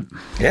year, isn't it?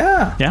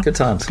 Yeah. Good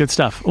times. Good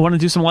stuff. Want to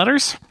do some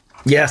letters?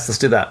 Yes, let's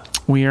do that.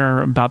 We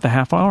are about the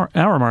half hour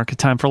mark.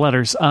 Time for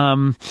letters.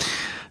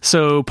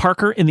 So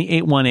Parker in the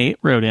 818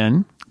 wrote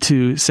in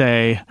to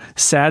say,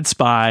 sad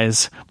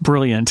spies,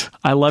 brilliant.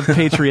 I love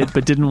Patriot,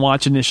 but didn't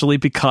watch initially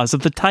because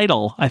of the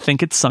title. I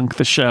think it sunk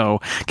the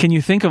show. Can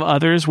you think of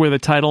others where the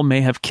title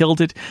may have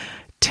killed it?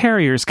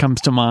 Terriers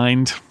comes to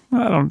mind.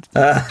 I don't.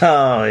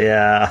 Oh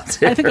yeah.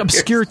 I think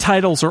obscure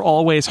titles are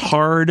always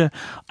hard.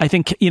 I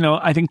think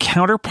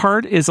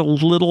Counterpart is a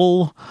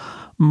little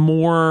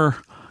more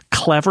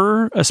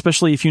clever,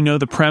 especially if you know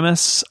the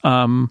premise.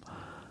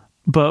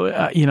 But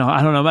I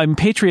don't know. I mean,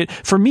 Patriot,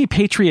 for me,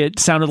 Patriot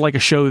sounded like a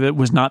show that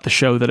was not the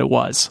show that it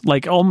was.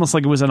 Almost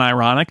like it was an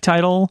ironic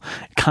title,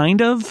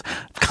 kind of.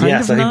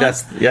 Yes,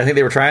 I think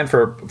they were trying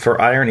for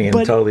irony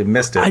and totally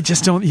missed it. I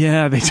just don't.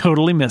 Yeah, they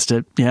totally missed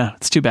it. Yeah,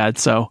 it's too bad.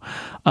 So,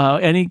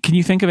 can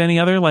you think of any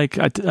other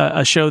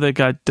a show that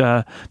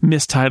got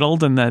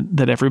mistitled and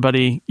that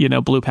everybody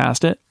blew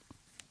past it?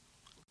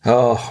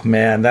 Oh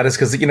man, that is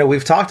because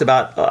we've talked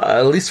about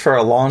at least for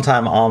a long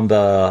time on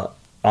the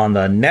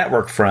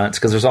network front,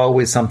 because there's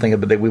always something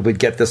that we would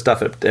get this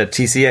stuff at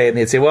TCA and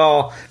they'd say,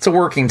 well, it's a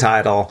working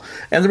title,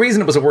 and the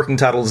reason it was a working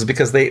title is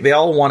because they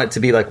all want it to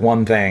be like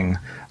one thing,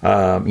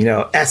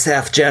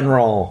 SF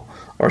General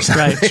or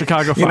something, right?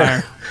 Chicago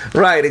Fire,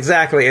 right?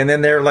 Exactly, and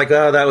then they're like,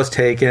 oh, that was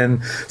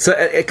taken, so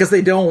because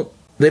they don't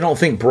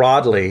think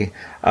broadly,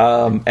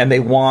 and they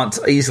want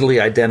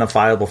easily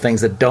identifiable things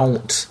that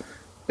don't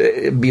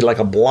be like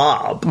a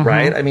blob,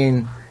 right? I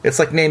mean, it's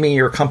like naming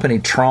your company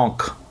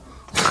Trunk,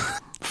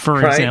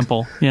 for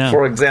example. Yeah.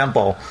 For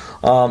example.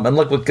 And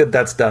look what good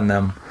that's done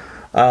them.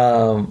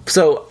 I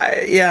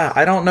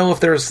don't know if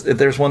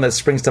there's one that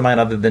springs to mind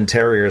other than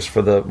Terriers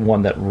for the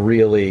one that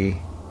really.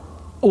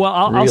 Well,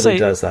 I'll say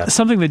does that.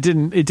 Something that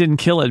didn't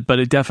kill it, but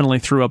it definitely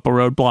threw up a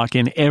roadblock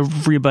in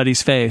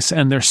everybody's face.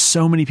 And there's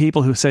so many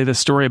people who say this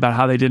story about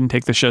how they didn't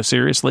take the show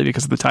seriously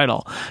because of the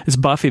title. It's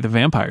Buffy the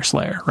Vampire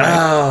Slayer, right?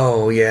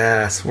 Oh,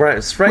 yes. Right.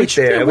 It's right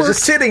there. It was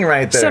just sitting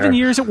right there. 7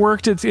 years it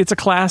worked. It's a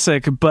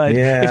classic. But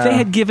if they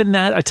had given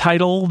that a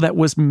title that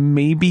was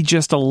maybe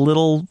just a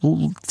little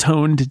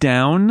toned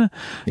down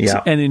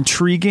and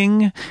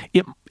intriguing,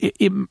 it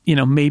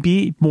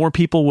maybe more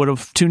people would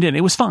have tuned in.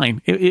 It was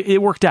fine.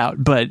 It worked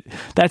out, but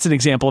that's an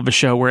example of a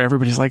show where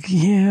everybody's like,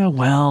 yeah,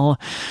 well,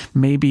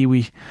 maybe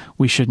we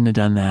shouldn't have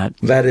done that.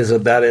 That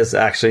is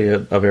actually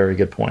a very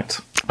good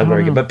point.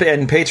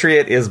 And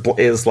Patriot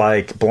is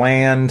like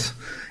bland,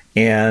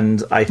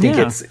 and I think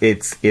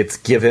it's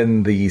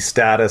given the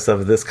status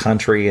of this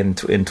country in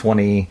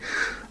 20.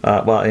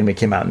 It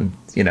came out in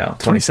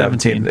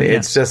 2017.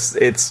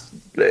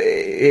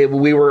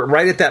 We were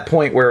right at that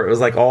point where it was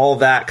like all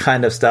that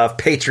kind of stuff,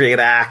 Patriot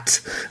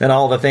Act and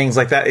all the things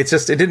like that. It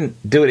didn't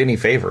do it any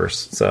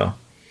favors. So,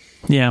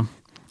 yeah,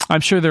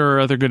 I'm sure there are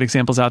other good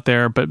examples out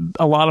there, but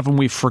a lot of them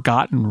we've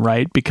forgotten,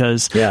 right?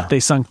 Because they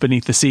sunk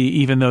beneath the sea,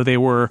 even though they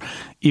were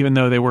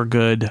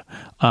good.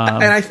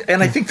 And I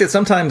think that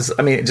sometimes,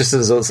 I mean, just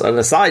as an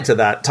aside to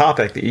that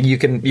topic, you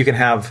can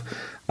have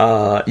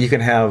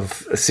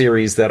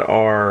series that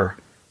are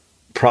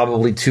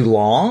probably too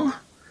long.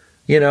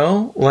 There's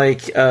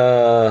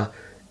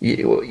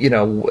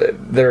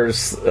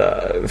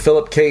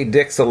Philip K.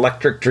 Dick's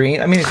Electric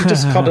Dream. I mean, if you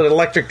just called it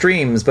Electric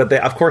Dreams, but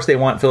of course they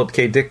want Philip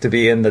K. Dick to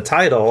be in the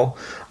title.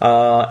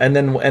 And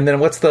then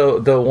what's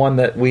the one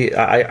that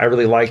I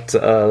really liked?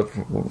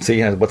 What's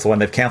the one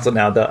they've canceled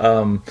now?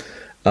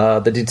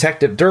 The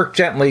detective Dirk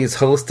Gently's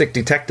Holistic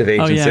Detective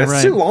Agency.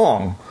 That's too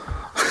long.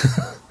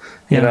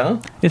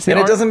 It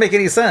doesn't make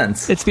any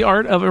sense. It's the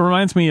art of. It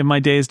reminds me of my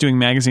days doing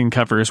magazine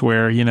covers,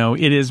 where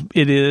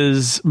it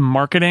is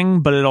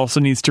marketing, but it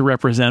also needs to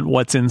represent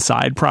what's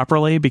inside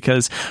properly.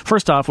 Because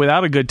first off,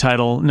 without a good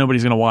title,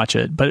 nobody's going to watch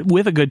it. But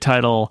with a good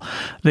title,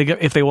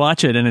 if they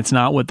watch it and it's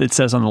not what it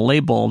says on the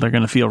label, they're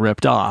going to feel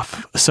ripped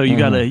off. So you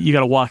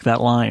gotta walk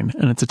that line,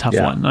 and it's a tough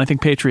one. And I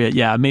think Patriot,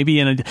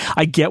 maybe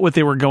I get what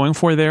they were going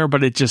for there,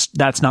 but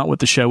that's not what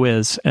the show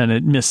is, and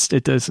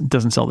it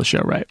doesn't sell the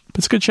show right.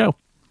 It's a good show.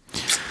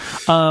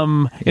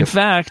 In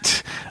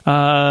fact,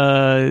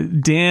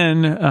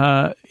 Dan,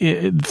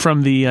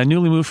 from the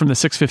newly moved from the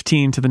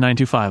 615 to the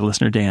 925,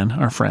 listener Dan,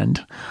 our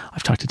friend,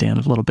 I've talked to Dan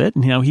a little bit,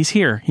 and he's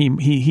here.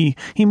 He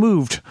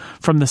moved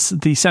from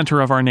the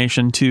center of our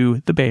nation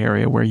to the Bay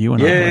Area where you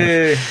and I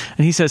live,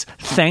 and he says,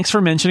 "Thanks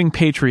for mentioning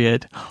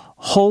Patriot.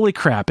 Holy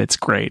crap, it's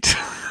great."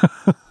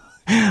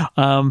 He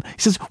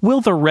says,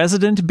 "Will The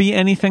Resident be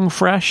anything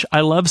fresh?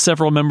 I love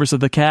several members of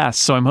the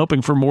cast, so I'm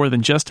hoping for more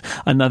than just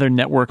another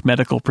network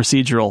medical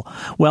procedural."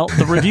 Well,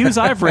 the reviews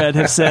I've read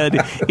have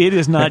said it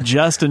is not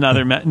just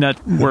another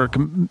network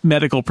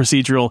medical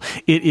procedural.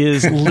 It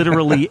is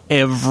literally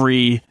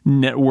every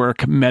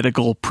network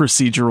medical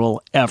procedural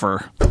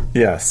ever.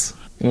 Yes.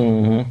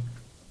 Mm-hmm.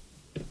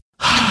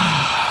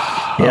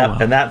 Yeah,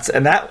 that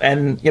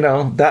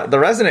The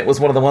Resident was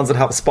one of the ones that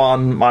helped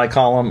spawn my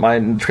column, my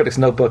Critic's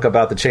Notebook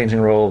about the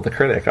changing role of the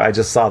critic. I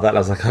just saw that, and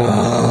I was like,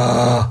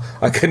 oh,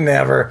 I could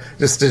never.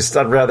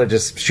 I'd rather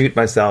just shoot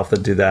myself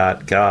than do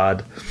that.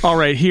 God. All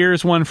right,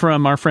 here's one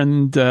from our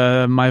friend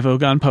My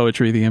Vogon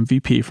Poetry, the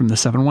MVP from the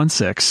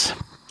 716.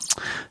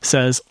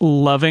 Says,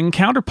 "Loving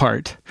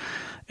counterpart.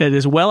 It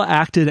is well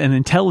acted and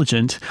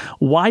intelligent.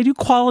 Why do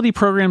quality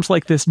programs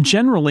like this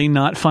generally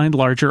not find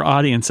larger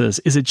audiences?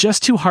 Is it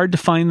just too hard to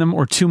find them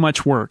or too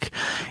much work?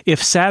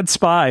 If Sad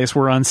Spies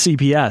were on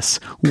CBS,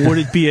 would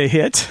it be a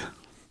hit?"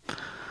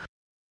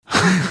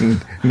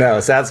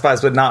 No, Sad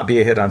Spies would not be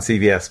a hit on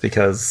CBS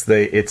because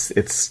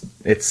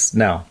it's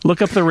no.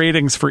 Look up the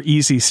ratings for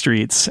Easy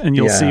Streets, and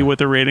you'll see what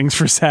the ratings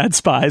for Sad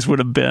Spies would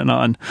have been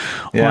on.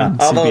 Yeah,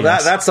 although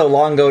that's so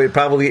long ago, it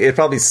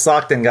probably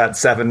sucked and got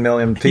 7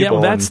 million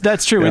people. Yeah,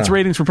 that's true. Its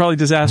ratings were probably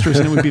disastrous,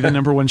 and it would be the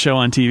number one show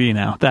on TV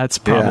now. That's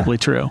probably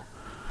true.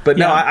 But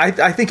no,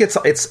 I think it's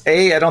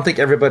I don't think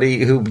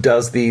everybody who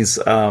does these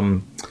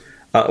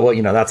well,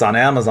 that's on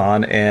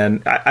Amazon,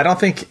 and I don't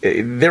think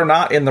they're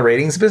not in the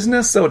ratings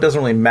business, so it doesn't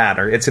really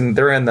matter.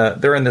 They're in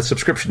the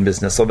subscription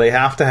business, so you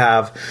have to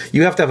have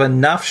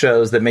enough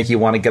shows that make you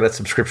want to get a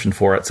subscription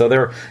for it.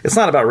 So it's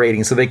not about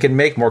ratings, so they can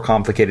make more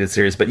complicated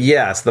series. But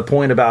yes, the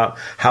point about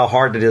how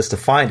hard it is to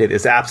find it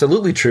is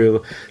absolutely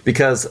true,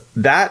 because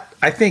that,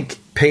 I think,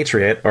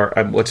 Patriot,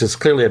 which is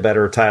clearly a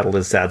better title,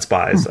 is Sad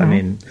Spies. I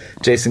mean,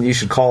 Jason, you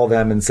should call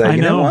them and say,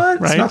 you know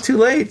what? Right? It's not too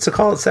late to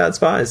call it Sad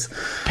Spies.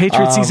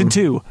 Patriot season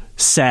 2.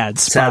 Sad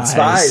Spies. Sad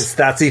Spies.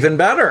 That's even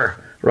better,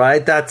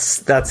 right?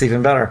 That's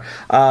even better.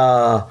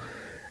 And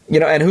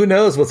who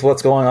knows with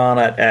what's going on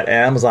at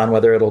Amazon,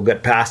 whether it'll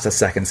get past a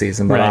second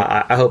season, but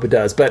right. I hope it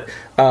does. But,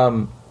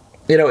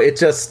 it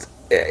just...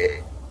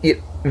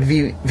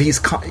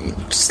 these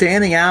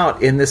standing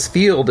out in this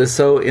field is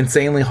so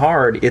insanely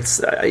hard.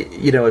 It's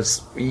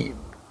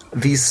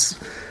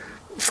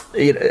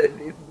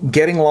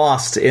getting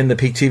lost in the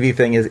peak TV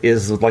thing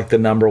is like the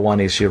number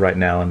one issue right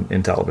now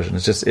in television.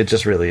 It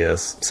just really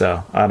is.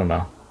 So I don't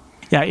know.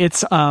 Yeah,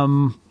 it's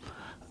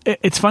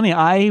funny.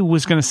 I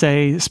was going to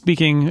say,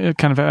 speaking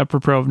kind of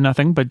apropos of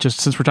nothing, but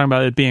just since we're talking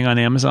about it being on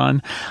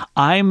Amazon,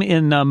 I'm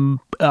in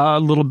a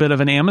little bit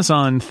of an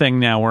Amazon thing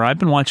now where I've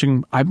been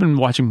watching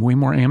way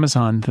more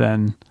Amazon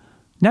than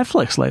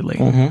Netflix lately,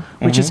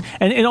 which is,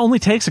 and it only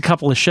takes a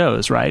couple of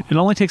shows, right? It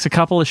only takes a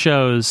couple of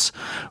shows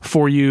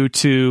for you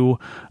to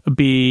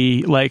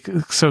be like,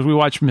 so we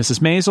watched Mrs.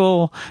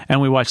 Maisel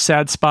and we watched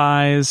Sad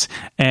Spies,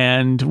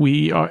 and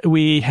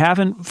we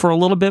haven't for a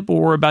little bit, but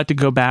we're about to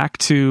go back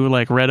to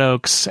like Red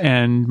Oaks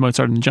and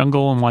Mozart in the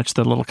Jungle and watch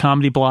the little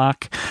comedy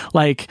block.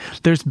 Like,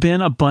 there's been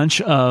a bunch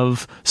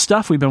of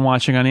stuff we've been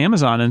watching on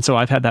Amazon, and so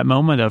I've had that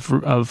moment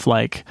of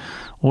like,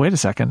 well, wait a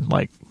second,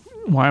 like,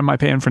 why am I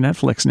paying for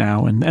Netflix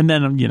now? And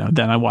then,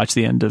 then I watch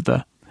the end of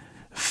the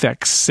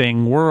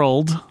Fixing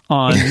World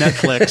on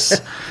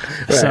Netflix.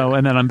 Right. So,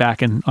 and then I'm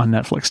back on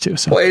Netflix too.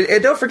 So, well,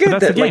 and don't forget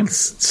that like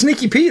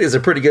Sneaky Pete is a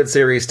pretty good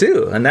series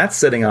too, and that's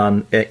sitting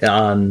on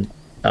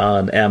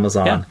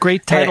Amazon. Yeah,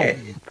 great title.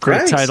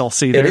 Great title.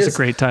 See, there's a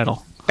great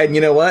title. And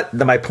you know what?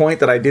 My point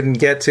that I didn't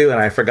get to, and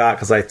I forgot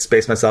because I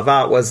spaced myself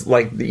out, was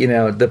like, the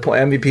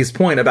MVP's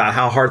point about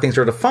how hard things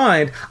are to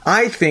find.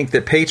 I think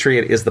that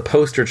Patriot is the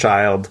poster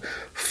child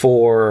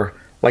for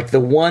like the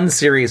one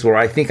series where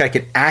I think I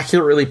can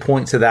accurately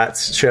point to that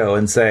show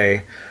and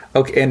say,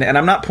 okay, and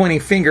I'm not pointing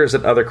fingers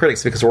at other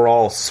critics because we're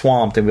all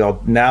swamped and we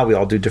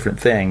all do different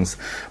things.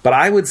 But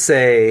I would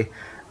say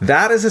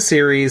that is a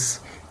series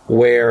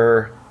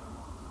where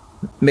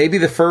maybe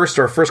the first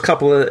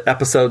couple of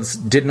episodes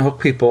didn't hook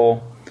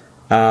people.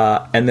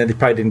 And then they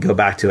probably didn't go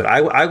back to it.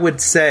 I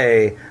would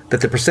say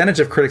that the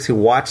percentage of critics who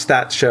watched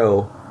that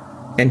show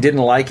and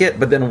didn't like it,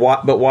 but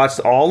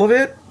watched all of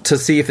it to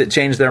see if it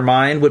changed their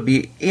mind would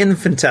be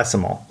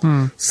infinitesimal.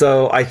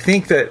 So I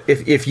think that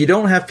if you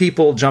don't have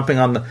people jumping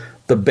on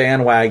the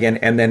bandwagon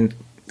and then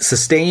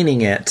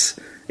sustaining it,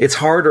 it's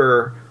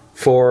harder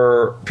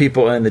for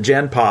people in the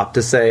Gen Pop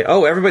to say,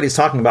 "Oh, everybody's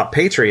talking about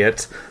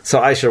Patriot, so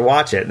I should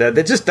watch it." That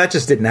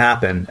just didn't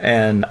happen,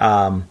 and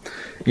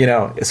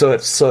so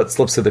it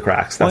slips through the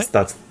cracks.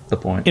 That's the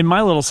point. In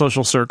my little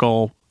social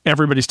circle,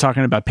 everybody's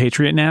talking about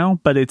Patriot now,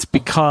 but it's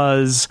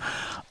because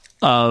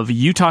of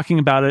you talking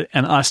about it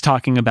and us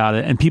talking about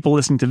it and people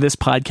listening to this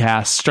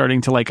podcast starting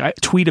to like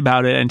tweet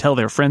about it and tell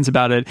their friends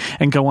about it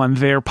and go on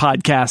their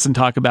podcasts and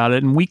talk about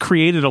it. And we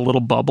created a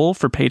little bubble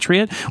for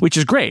Patriot, which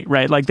is great,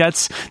 right? Like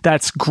that's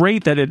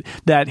great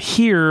that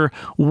here,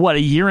 a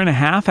year and a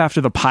half after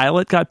the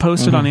pilot got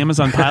posted on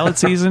Amazon pilot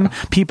season,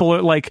 people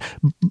are like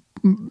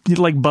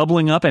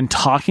bubbling up and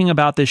talking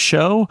about this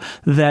show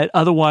that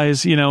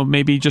otherwise,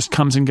 maybe just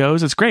comes and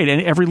goes. It's great.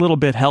 And every little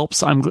bit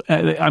helps. I'm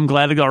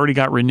glad it already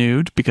got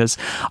renewed, because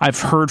I've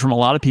heard from a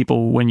lot of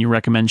people when you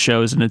recommend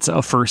shows and it's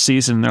a first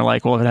season, they're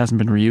like, well, if it hasn't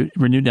been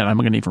renewed yet, I'm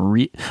going to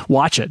even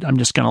watch it. I'm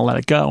just going to let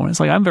it go. And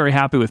it's like, I'm very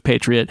happy with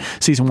Patriot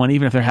season 1.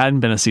 Even if there hadn't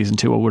been a season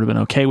 2, I would have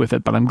been okay with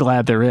it, but I'm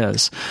glad there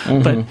is.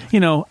 But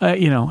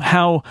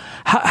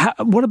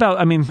what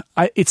about,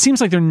 it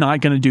seems like they're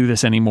not going to do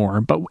this anymore,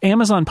 but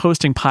Amazon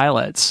posting pilots,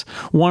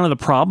 one of the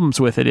problems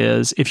with it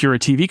is if you're a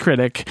TV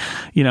critic,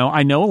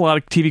 I know a lot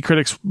of TV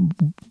critics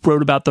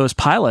wrote about those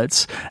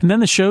pilots, and then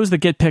the shows that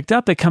get picked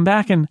up, they come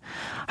back and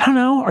I don't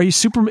know, are you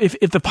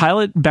if the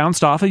pilot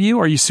bounced off of you,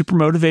 are you super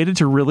motivated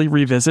to really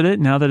revisit it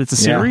now that it's a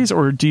series?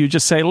 Or do you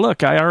just say,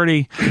 look, I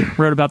already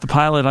wrote about the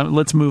pilot,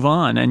 let's move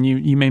on, and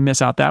you may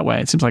miss out that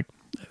way. It seems like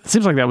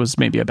that was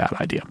maybe a bad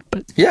idea.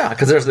 But yeah,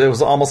 because it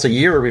was almost a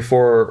year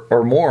before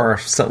or more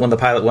when the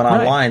pilot went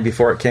online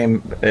before it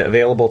came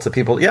available to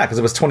people. Yeah, because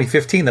it was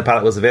 2015 the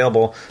pilot was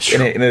available,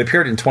 and it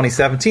appeared in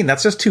 2017.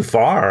 That's just too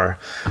far.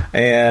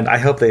 And I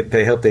hope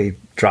they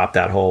drop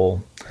that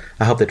whole.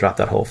 I hope they drop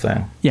that whole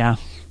thing. Yeah.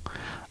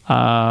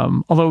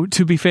 Although,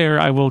 to be fair,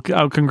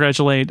 I'll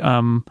congratulate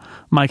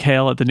Mike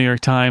Hale at the New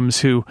York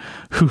Times, who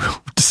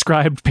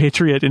described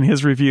Patriot in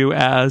his review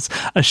as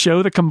a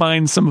show that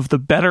combines some of the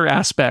better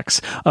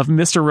aspects of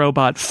Mr.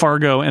 Robot,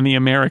 Fargo, and The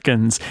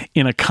Americans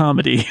in a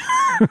comedy.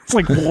 It's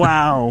like,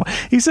 wow.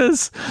 He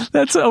says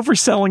that's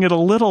overselling it a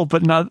little,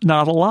 but not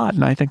a lot.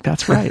 And I think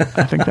that's right.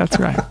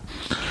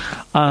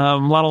 A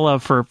lot of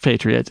love for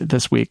Patriot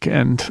this week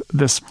and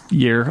this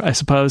year, I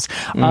suppose.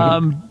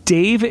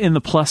 Dave in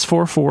the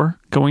 +44,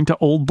 going to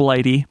Old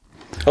Blighty.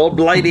 Old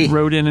Blighty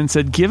wrote in and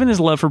said, given his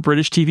love for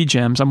British TV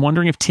gems, I'm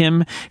wondering if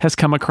Tim has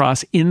come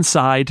across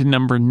Inside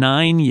number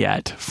 9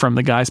 yet from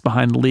the guys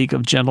behind League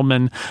of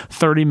Gentlemen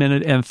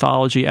 30-minute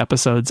anthology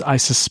episodes. I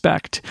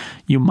suspect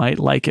you might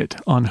like it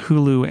on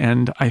Hulu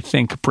and I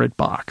think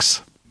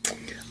BritBox.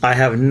 I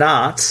have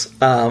not.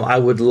 I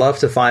would love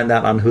to find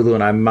that on Hulu,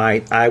 and I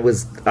might.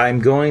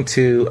 I'm going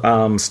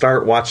to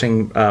start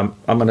watching. I'm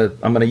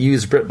gonna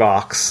use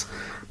BritBox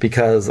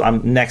because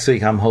next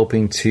week I'm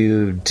hoping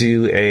to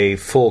do a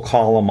full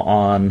column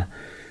on.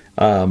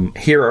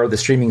 Here are the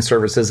streaming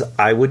services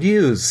I would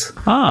use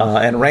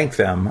and rank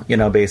them.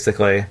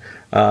 Basically.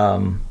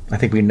 I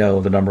think we know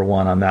the number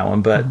one on that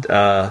one,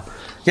 but.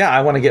 Yeah,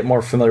 I want to get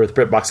more familiar with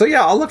BritBox. So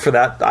yeah, I'll look for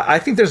that. I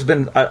think there's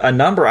been a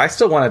number. I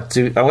still want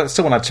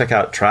to check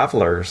out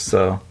Travelers.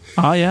 So.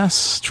 Ah,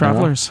 yes,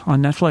 Travelers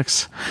on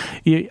Netflix.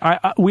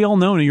 We all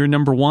know your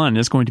number one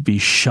is going to be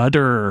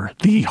Shudder,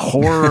 the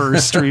horror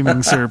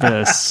streaming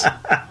service.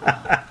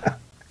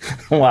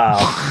 Wow.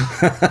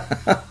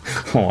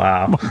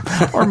 Wow.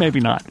 Or maybe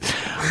not.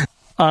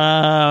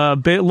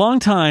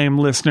 Long-time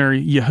listener,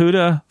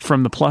 Yehuda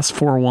from the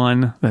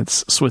 +41,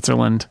 that's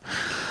Switzerland.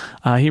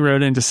 He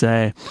wrote in to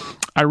say,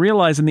 I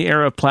realize in the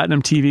era of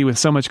Platinum TV with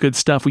so much good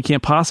stuff, we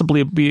can't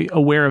possibly be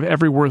aware of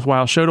every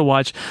worthwhile show to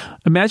watch.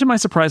 Imagine my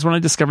surprise when I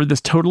discovered this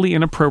totally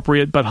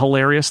inappropriate but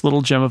hilarious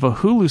little gem of a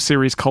Hulu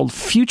series called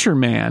Future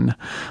Man,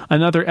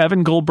 another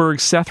Evan Goldberg,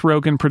 Seth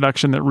Rogen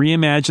production that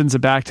reimagines a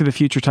Back to the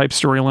Future type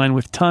storyline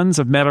with tons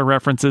of meta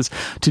references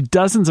to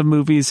dozens of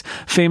movies,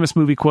 famous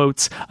movie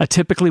quotes, a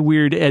typically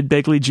weird Ed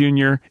Begley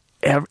Jr.,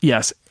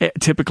 yes,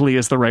 typically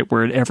is the right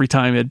word. Every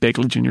time Ed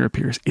Begley Jr.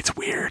 appears, it's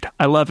weird.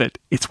 I love it.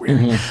 It's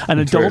weird. Mm-hmm. An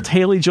adult weird.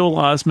 Haley Joel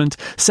Osment.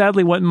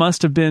 Sadly, what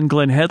must have been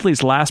Glenn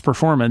Headley's last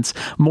performance.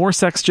 More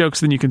sex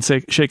jokes than you can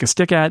shake a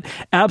stick at.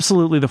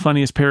 Absolutely the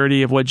funniest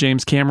parody of what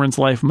James Cameron's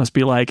life must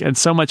be like, and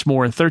so much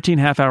more. 13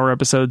 half-hour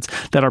episodes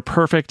that are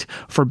perfect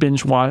for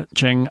binge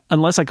watching.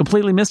 Unless I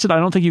completely missed it, I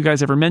don't think you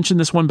guys ever mentioned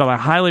this one, but I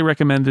highly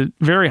recommend it,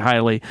 very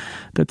highly.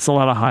 That's a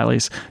lot of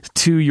highlies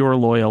to your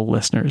loyal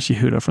listeners.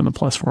 Yehuda from the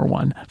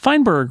 +41.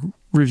 Feinberg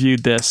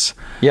reviewed this.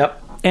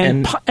 Yep.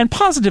 And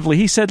positively,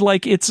 he said,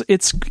 like, it's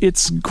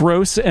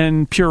gross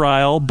and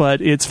puerile,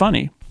 but it's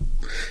funny.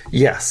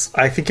 Yes,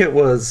 I think it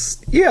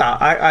was. Yeah,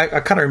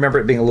 I kind of remember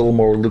it being a little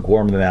more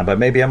lukewarm than that, but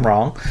maybe I'm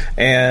wrong.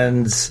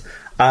 And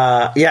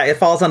yeah, it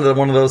falls under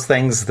one of those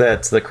things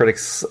that the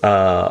critics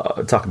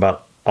talk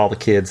about. All the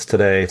kids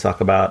today talk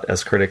about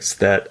as critics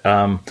that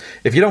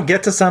if you don't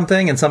get to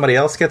something and somebody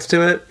else gets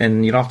to it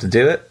and you don't have to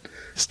do it,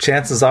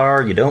 chances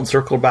are you don't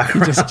circle back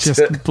around.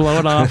 Just blow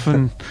it off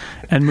and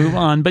move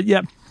on. But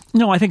yeah.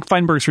 No, I think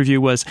Feinberg's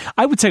review was,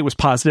 I would say it was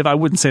positive. I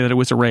wouldn't say that it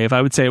was a rave.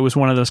 I would say it was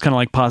one of those kind of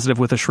like positive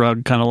with a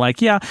shrug, kind of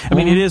like, yeah. I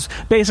mean, it is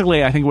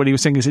basically, I think what he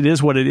was saying is it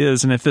is what it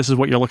is. And if this is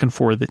what you're looking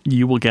for, that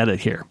you will get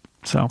it here.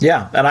 So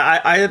yeah, and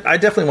I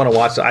definitely want to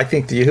watch it. I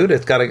think the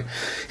Yehuda's got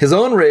his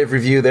own rave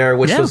review there,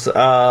 which was,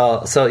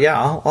 so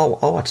yeah, I'll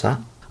watch that.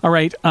 All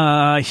right.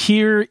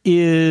 Here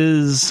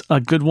is a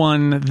good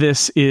one.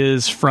 This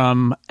is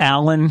from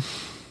Alan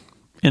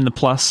in the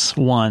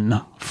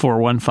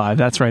 +1415.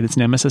 That's right. It's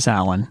Nemesis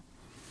Alan.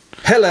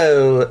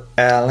 Hello,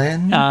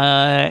 Alan.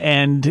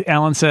 And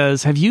Alan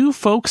says, have you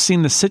folks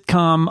seen the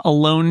sitcom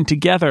Alone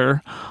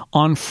Together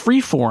on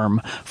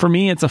Freeform? For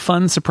me, it's a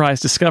fun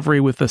surprise discovery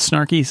with the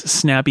snarky,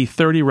 snappy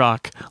 30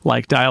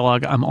 Rock-like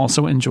dialogue. I'm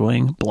also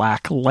enjoying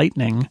Black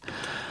Lightning.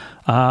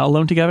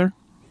 Alone Together?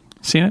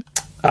 Seen it?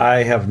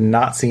 I have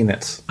not seen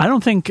it. I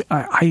don't think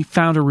I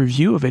found a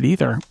review of it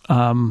either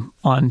on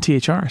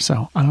THR,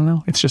 so I don't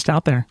know. It's just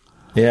out there.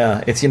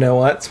 Yeah, it's, you know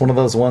what? It's one of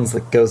those ones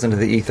that goes into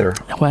the ether.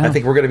 Wow. I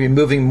think we're going to be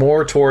moving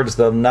more towards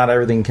the not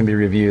everything can be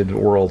reviewed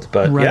world,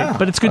 but right. Yeah.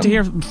 But it's good to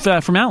hear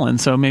from Alan,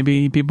 so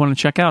maybe people want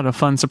to check out a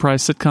fun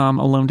surprise sitcom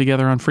Alone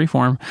Together on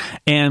Freeform.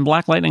 And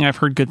Black Lightning, I've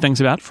heard good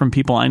things about from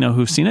people I know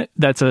who've seen it.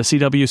 That's a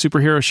CW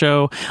superhero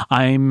show.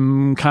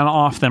 I'm kind of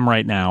off them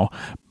right now.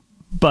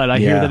 But I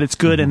hear that it's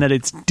good and that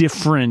it's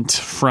different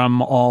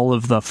from all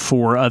of the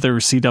 4 other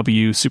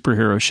CW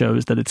superhero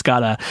shows, that it's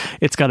got a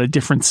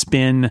different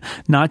spin,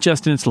 not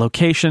just in its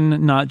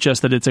location, not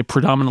just that it's a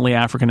predominantly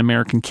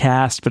African-American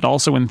cast, but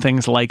also in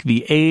things like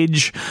the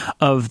age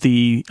of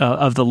the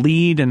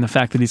lead and the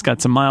fact that he's got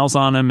some miles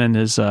on him and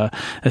has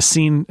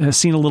seen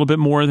a little bit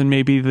more than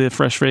maybe the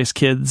fresh-faced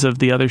kids of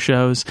the other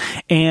shows,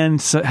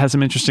 and has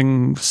some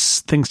interesting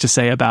things to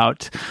say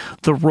about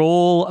the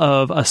role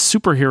of a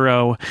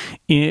superhero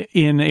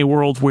in a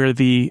world where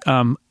the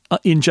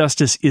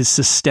injustice is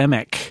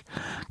systemic,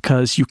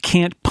 because you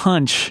can't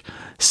punch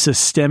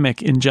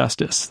systemic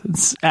injustice.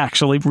 It's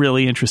actually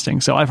really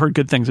interesting. So I've heard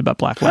good things about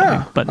Black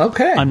Lightning, but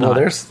okay. I'm not.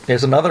 Well,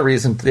 there's another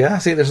reason. Yeah,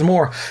 see, there's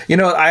more.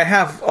 I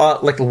have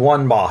like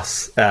one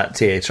boss at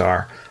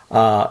THR.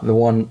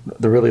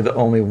 The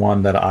only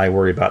one that I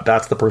worry about.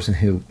 That's the person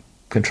who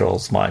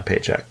controls my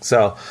paycheck.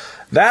 So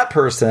that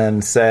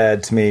person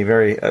said to me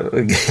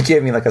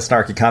gave me like a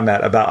snarky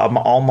comment about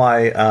all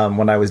my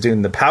when I was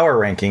doing the power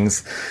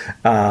rankings,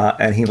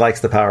 and he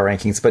likes the power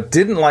rankings, but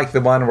didn't like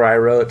the one where I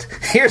wrote,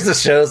 "Here's the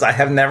shows I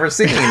have never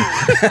seen."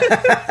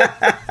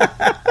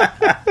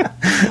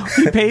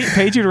 He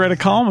paid you to write a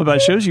column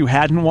about shows you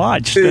hadn't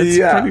watched. That's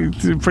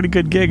a pretty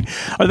good gig.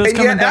 Are those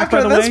coming back,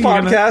 by the way? After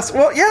this podcast,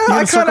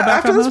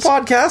 after this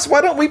podcast,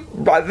 why don't we?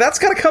 That's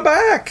got to come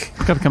back.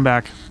 Got to come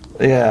back.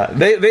 Yeah,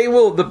 they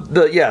will.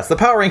 The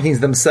power rankings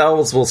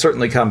themselves will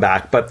certainly come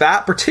back, but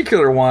that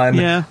particular one,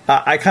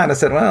 I kind of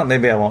said, well,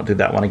 maybe I won't do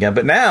that one again.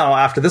 But now,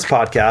 after this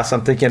podcast,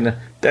 I'm thinking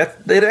that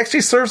it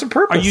actually serves a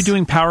purpose. Are you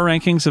doing power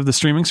rankings of the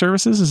streaming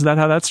services? Is that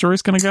how that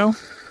story's going to go,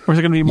 or is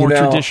it going to be more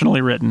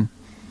traditionally written?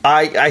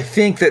 I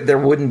think that there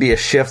wouldn't be a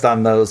shift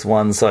on those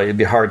ones, so it'd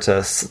be hard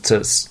to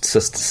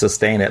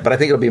sustain it. But I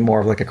think it'll be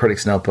more of like a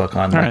critic's notebook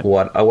on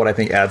what I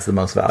think adds the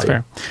most value.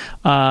 That's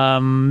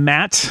fair.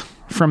 Matt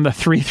from the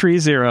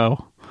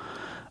 330,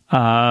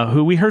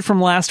 who we heard from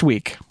last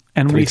week,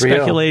 and we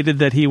speculated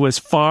that he was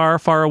far,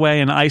 far away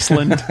in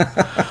Iceland,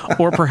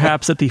 or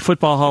perhaps at the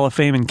Football Hall of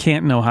Fame in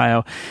Canton,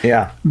 Ohio.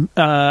 Yeah.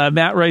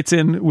 Matt writes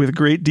in with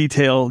great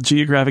detail,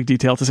 geographic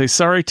detail, to say,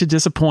 sorry to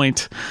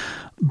disappoint,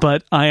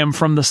 but I am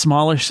from the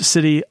smallish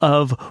city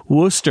of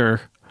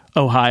Worcester,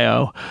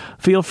 Ohio.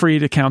 Feel free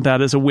to count that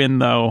as a win,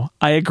 though.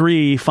 I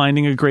agree,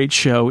 finding a great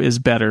show is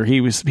better.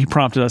 He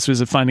prompted us,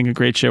 was it finding a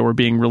great show or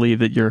being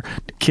relieved that you're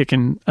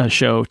kicking a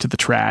show to the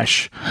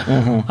trash?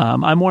 Mm-hmm.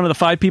 I'm one of the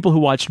 5 people who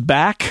watched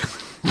back.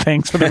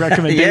 Thanks for the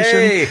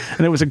recommendation.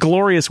 And it was a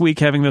glorious week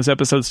having those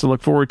episodes to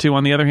look forward to.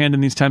 On the other hand,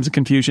 in these times of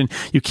confusion,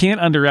 you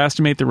can't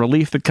underestimate the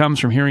relief that comes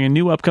from hearing a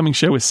new upcoming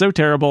show is so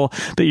terrible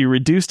that you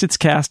reduced its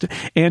cast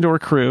and or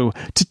crew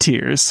to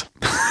tears.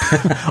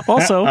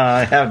 Also,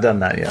 I have done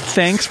that, yes.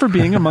 Thanks for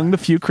being among the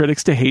few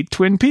critics to hate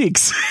Twin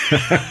Peaks.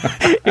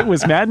 It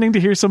was maddening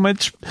to hear so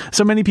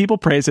many people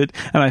praise it,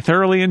 and I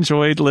thoroughly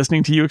enjoyed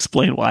listening to you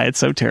explain why it's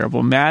so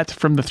terrible. Matt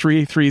from the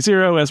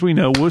 330, as we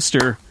know,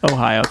 Worcester,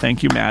 Ohio.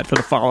 Thank you, Matt, for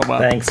the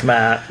follow-up. Thanks,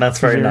 Matt. That's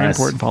very nice.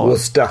 Important follow-up.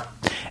 Worcester.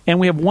 And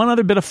we have one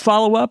other bit of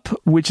follow-up,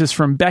 which is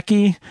from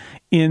Becky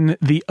in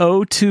the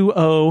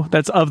 020.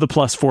 That's of the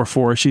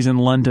 +44. She's in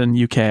London,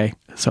 UK.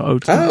 So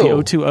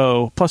the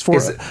 020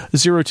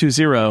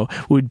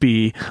 +4020 would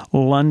be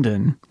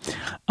London.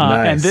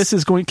 Nice. And this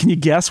is going. Can you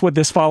guess what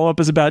this follow-up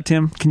is about,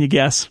 Tim? Can you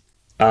guess?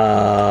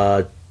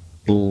 No.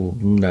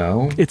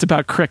 It's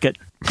about cricket.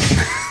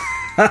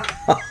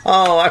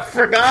 Oh, I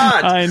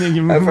forgot. I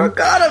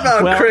forgot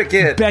about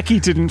cricket.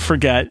 Becky didn't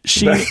forget.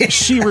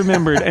 She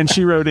remembered, and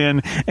she wrote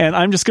in, and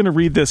I'm just going to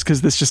read this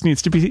because this just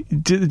needs to be,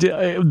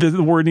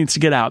 the word needs to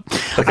get out.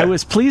 Okay. I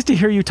was pleased to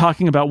hear you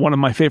talking about one of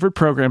my favorite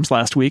programs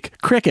last week,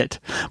 cricket,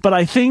 but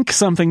I think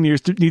something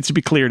needs to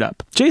be cleared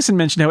up. Jason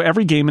mentioned how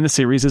every game in a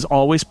series is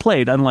always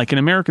played, unlike in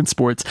American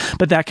sports,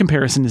 but that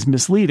comparison is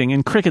misleading.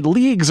 In cricket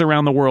leagues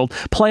around the world,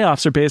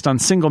 playoffs are based on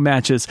single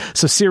matches,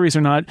 so series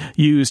are not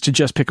used to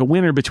just pick a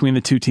winner between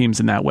the 2 teams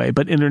in that way,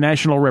 but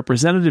international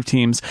representative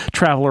teams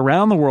travel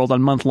around the world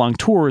on month-long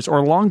tours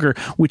or longer,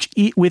 with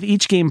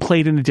each game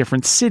played in a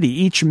different city.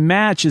 Each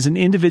match is an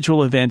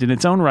individual event in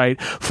its own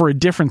right for a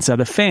different set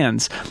of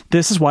fans.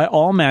 This is why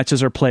all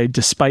matches are played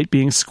despite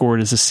being scored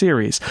as a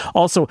series.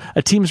 Also,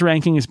 a team's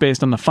ranking is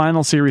based on the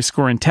final series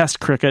score in Test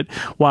cricket,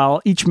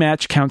 while each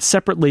match counts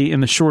separately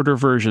in the shorter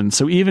version.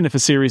 So even if a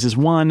series is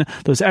won,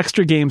 those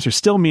extra games are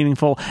still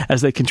meaningful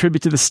as they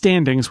contribute to the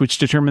standings, which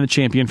determine the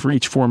champion for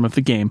each form of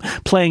the game.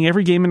 Playing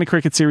every game in a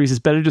cricket series is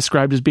better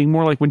described as being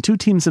more like when 2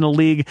 teams in a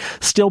league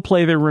still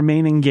play their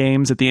remaining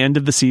games at the end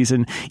of the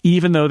season,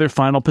 even though their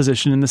final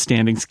position in the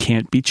standings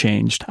can't be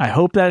changed. I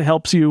hope that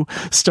helps you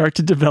start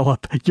to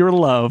develop your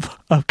love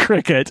of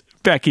cricket,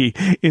 Becky,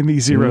 in the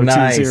 020.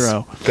 Nice,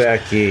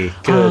 Becky.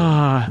 Good.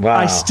 Wow.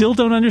 I still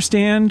don't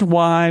understand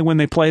why when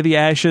they play the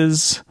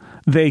Ashes,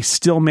 they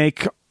still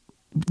make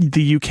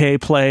the UK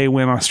play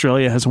when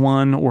Australia has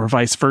won, or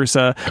vice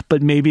versa.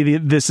 But maybe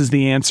this is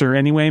the answer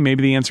anyway.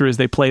 Maybe the answer is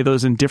they play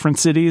those in different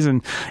cities.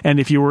 And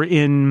if you were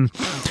in,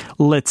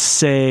 let's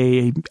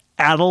say,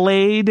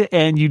 Adelaide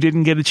and you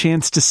didn't get a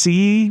chance to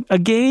see a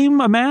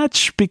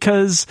match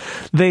because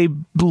they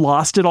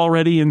lost it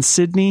already in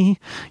Sydney,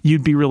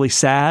 you'd be really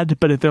sad.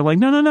 But if they're like,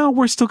 no,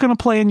 we're still going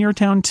to play in your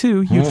town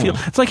too, you'd feel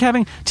it's like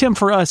having, Tim,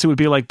 for us, it would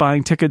be like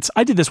buying tickets.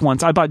 I did this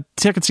once. I bought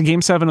tickets to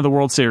Game 7 of the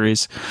World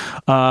Series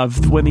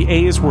when the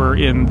A's were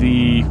in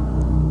the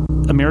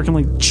American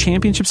League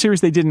Championship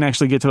Series. They didn't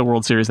actually get to the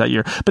World Series that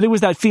year, but it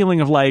was that feeling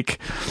of like,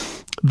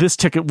 this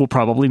ticket will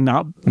probably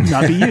not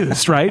be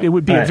used, right? It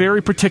would be a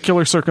very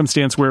particular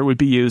circumstance where it would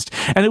be used.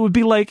 And it would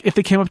be like if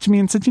they came up to me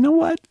and said, you know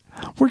what?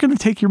 We're going to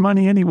take your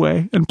money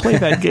anyway and play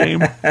that game,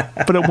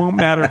 but it won't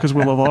matter because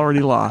we'll have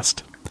already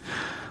lost.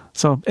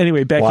 So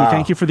anyway, Becky, Wow.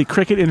 thank you for the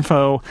cricket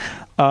info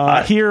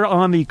here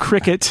on the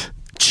Cricket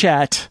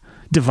Chat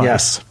device.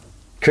 Yes.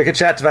 Cricket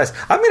Chat device.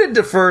 I'm going to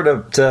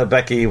defer to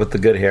Becky with the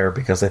good hair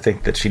because I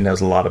think that she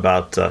knows a lot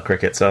about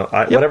cricket. So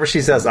whatever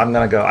she says, I'm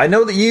going to go. I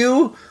know that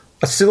you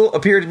still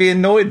appear to be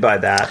annoyed by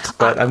that,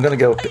 but I'm going to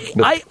go with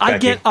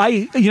Becky.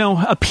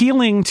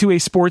 Appealing to a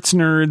sports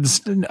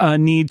nerd's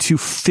need to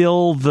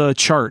fill the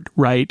chart,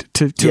 right?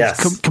 To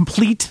Yes.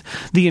 complete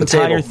the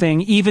entire table.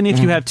 thing, even if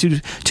you have two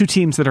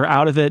teams that are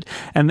out of it,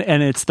 and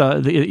it's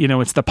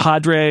it's the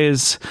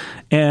Padres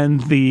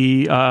and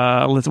the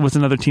what's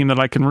another team that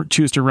I can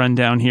choose to run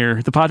down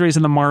here? The Padres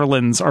and the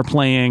Marlins are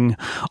playing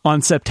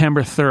on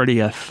September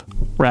 30th,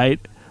 right?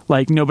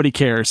 Like, nobody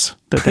cares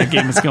that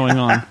game is going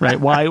on, right?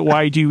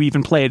 Why do you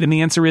even play it? And the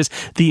answer is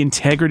the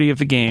integrity of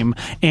the game.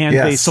 And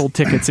Yes. they sold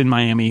tickets in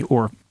Miami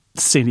or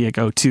San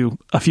Diego to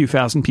a few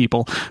thousand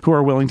people who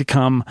are willing to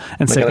come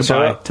and say gotta show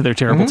goodbye up. to their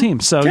terrible team.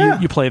 So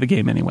you play the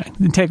game anyway.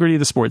 The integrity of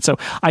the sport. So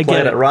I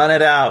get it. Run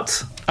it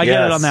out. I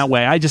get it on that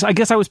way. I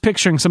guess I was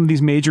picturing some of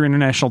these major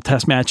international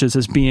test matches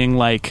as being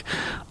like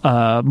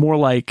more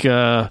like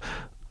we're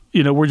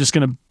just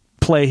going to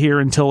play here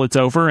until it's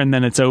over, and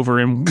then it's over,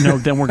 and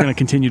then we're going to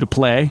continue to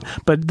play.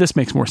 But this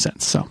makes more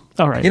sense. So,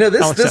 all right.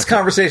 This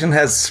conversation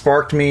has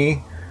sparked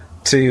me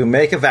to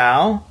make a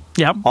vow.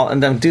 Yep.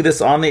 And then do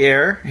this on the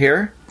air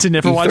here. To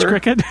never watch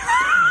cricket?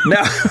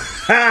 No.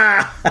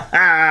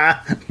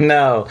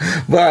 No.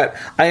 But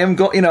I am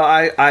going,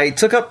 I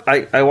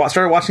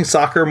started watching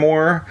soccer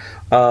more,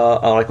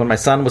 like when my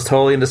son was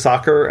totally into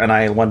soccer and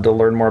I wanted to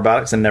learn more about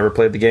it because I never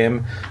played the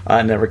game.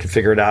 I never could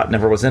figure it out,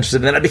 never was interested.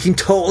 And then I became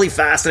totally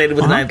fascinated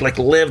with it, and I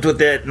lived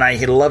with it, and I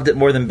loved it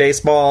more than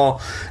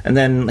baseball. And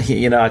then,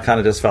 I kind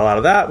of just fell out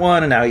of that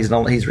one, and now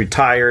he's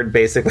retired,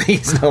 basically.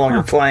 He's no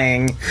longer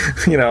playing,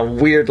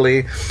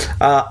 weirdly.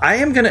 I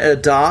am going to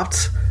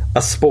adopt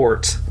a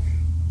sport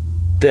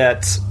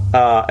that,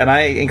 and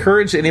I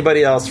encourage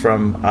anybody else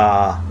from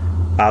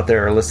out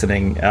there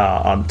listening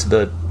onto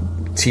the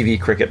TV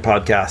Cricket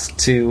podcast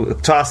to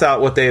toss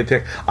out what they would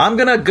pick. I'm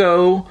going to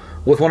go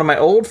with one of my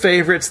old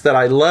favorites that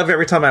I love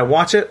every time I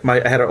watch it.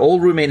 I had an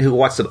old roommate who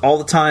watched it all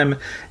the time,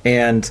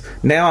 and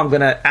now I'm going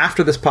to,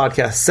 after this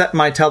podcast, set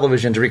my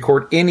television to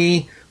record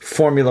any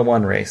Formula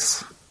One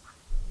race.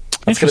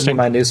 That's going to be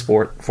my new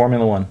sport,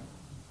 Formula One.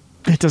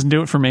 It doesn't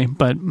do it for me,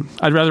 but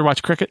I'd rather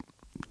watch cricket,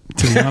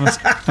 to be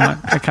honest.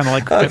 I kind of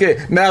like cricket.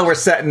 Okay, now we're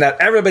setting that.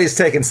 Everybody's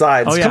taking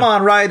sides. Oh, yeah. Come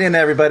on, right in,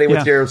 everybody,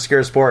 with your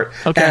obscure sport.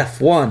 Okay.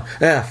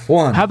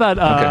 F1. How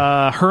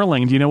about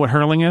hurling? Do you know what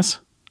hurling is?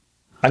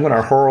 I'm going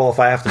to hurl if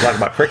I have to talk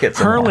about cricket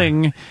some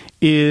Hurling more.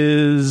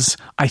 is,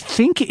 I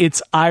think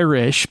it's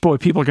Irish. Boy,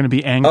 people are going to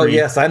be angry. Oh,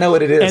 yes, I know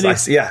what it is.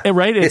 And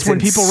right? It's when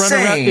people run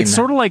around. insane. It's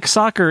sort of like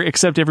soccer,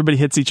 except everybody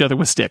hits each other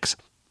with sticks.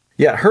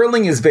 Yeah,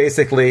 hurling is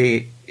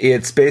basically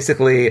a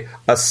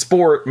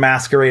sport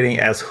masquerading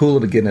as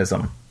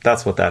hooliganism.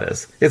 That's what that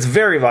is. It's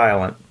very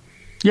violent.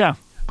 Yeah.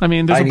 I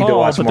mean, there's I a need to ball,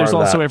 watch but more there's of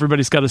also that.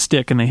 everybody's got a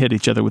stick, and they hit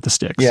each other with the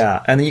sticks.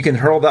 Yeah, and then you can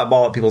hurl that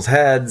ball at people's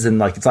heads,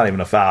 and it's not even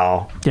a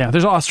foul. Yeah,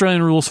 there's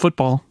Australian rules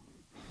football.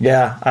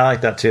 Yeah, I like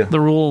that too. The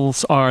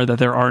rules are that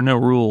there are no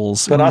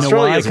rules. But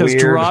Australia is Because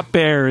weird. drop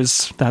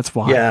bears, that's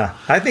why. Yeah,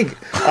 I think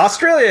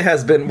Australia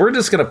has been. We're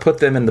just going to put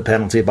them in the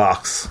penalty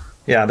box.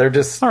 Yeah, they're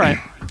just All right.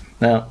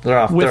 No, they're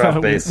off. They're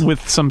off base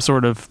with some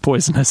sort of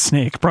poisonous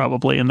snake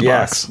probably in the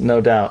box. Yes,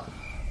 no doubt.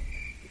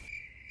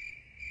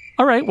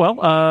 All right.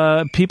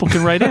 Well, people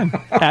can write in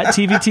at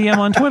TVTM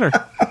on Twitter.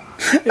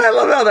 I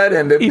love how that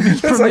ended. Even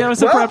It's for me, I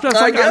was abrupt. I was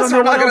like, I don't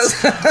know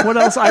what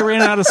else. I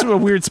ran out of sort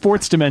of weird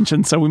sports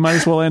dimension, so we might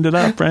as well end it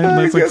up,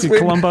 right? It's like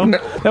Columbo.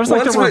 That was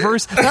like the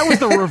reverse. That was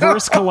the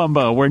reverse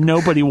Columbo, where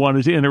nobody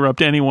wanted to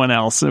interrupt anyone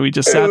else, so we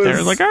just sat there. It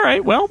was like, all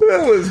right, well,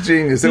 that was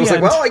genius. It was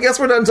like, well, I guess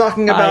we're done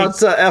talking about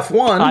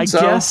F1.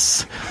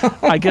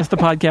 I guess the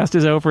podcast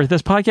is over.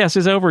 This podcast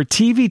is over.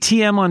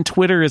 TVTM on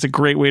Twitter is a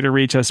great way to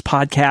reach us.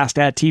 Podcast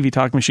at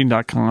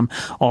tvtalkmachine.com.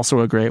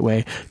 Also a great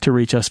way to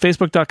reach us.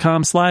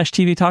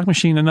 Facebook.com/tvtalkmachine.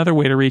 Another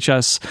way to reach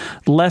us.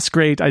 Less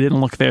great. I didn't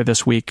look there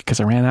this week because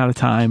I ran out of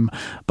time.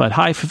 But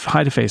hi to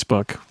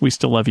Facebook. We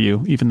still love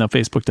you, even though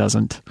Facebook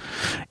doesn't.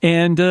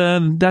 And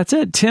that's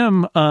it.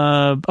 Tim,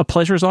 a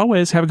pleasure as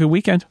always. Have a good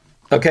weekend.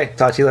 Okay,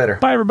 talk to you later.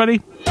 Bye,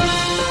 everybody.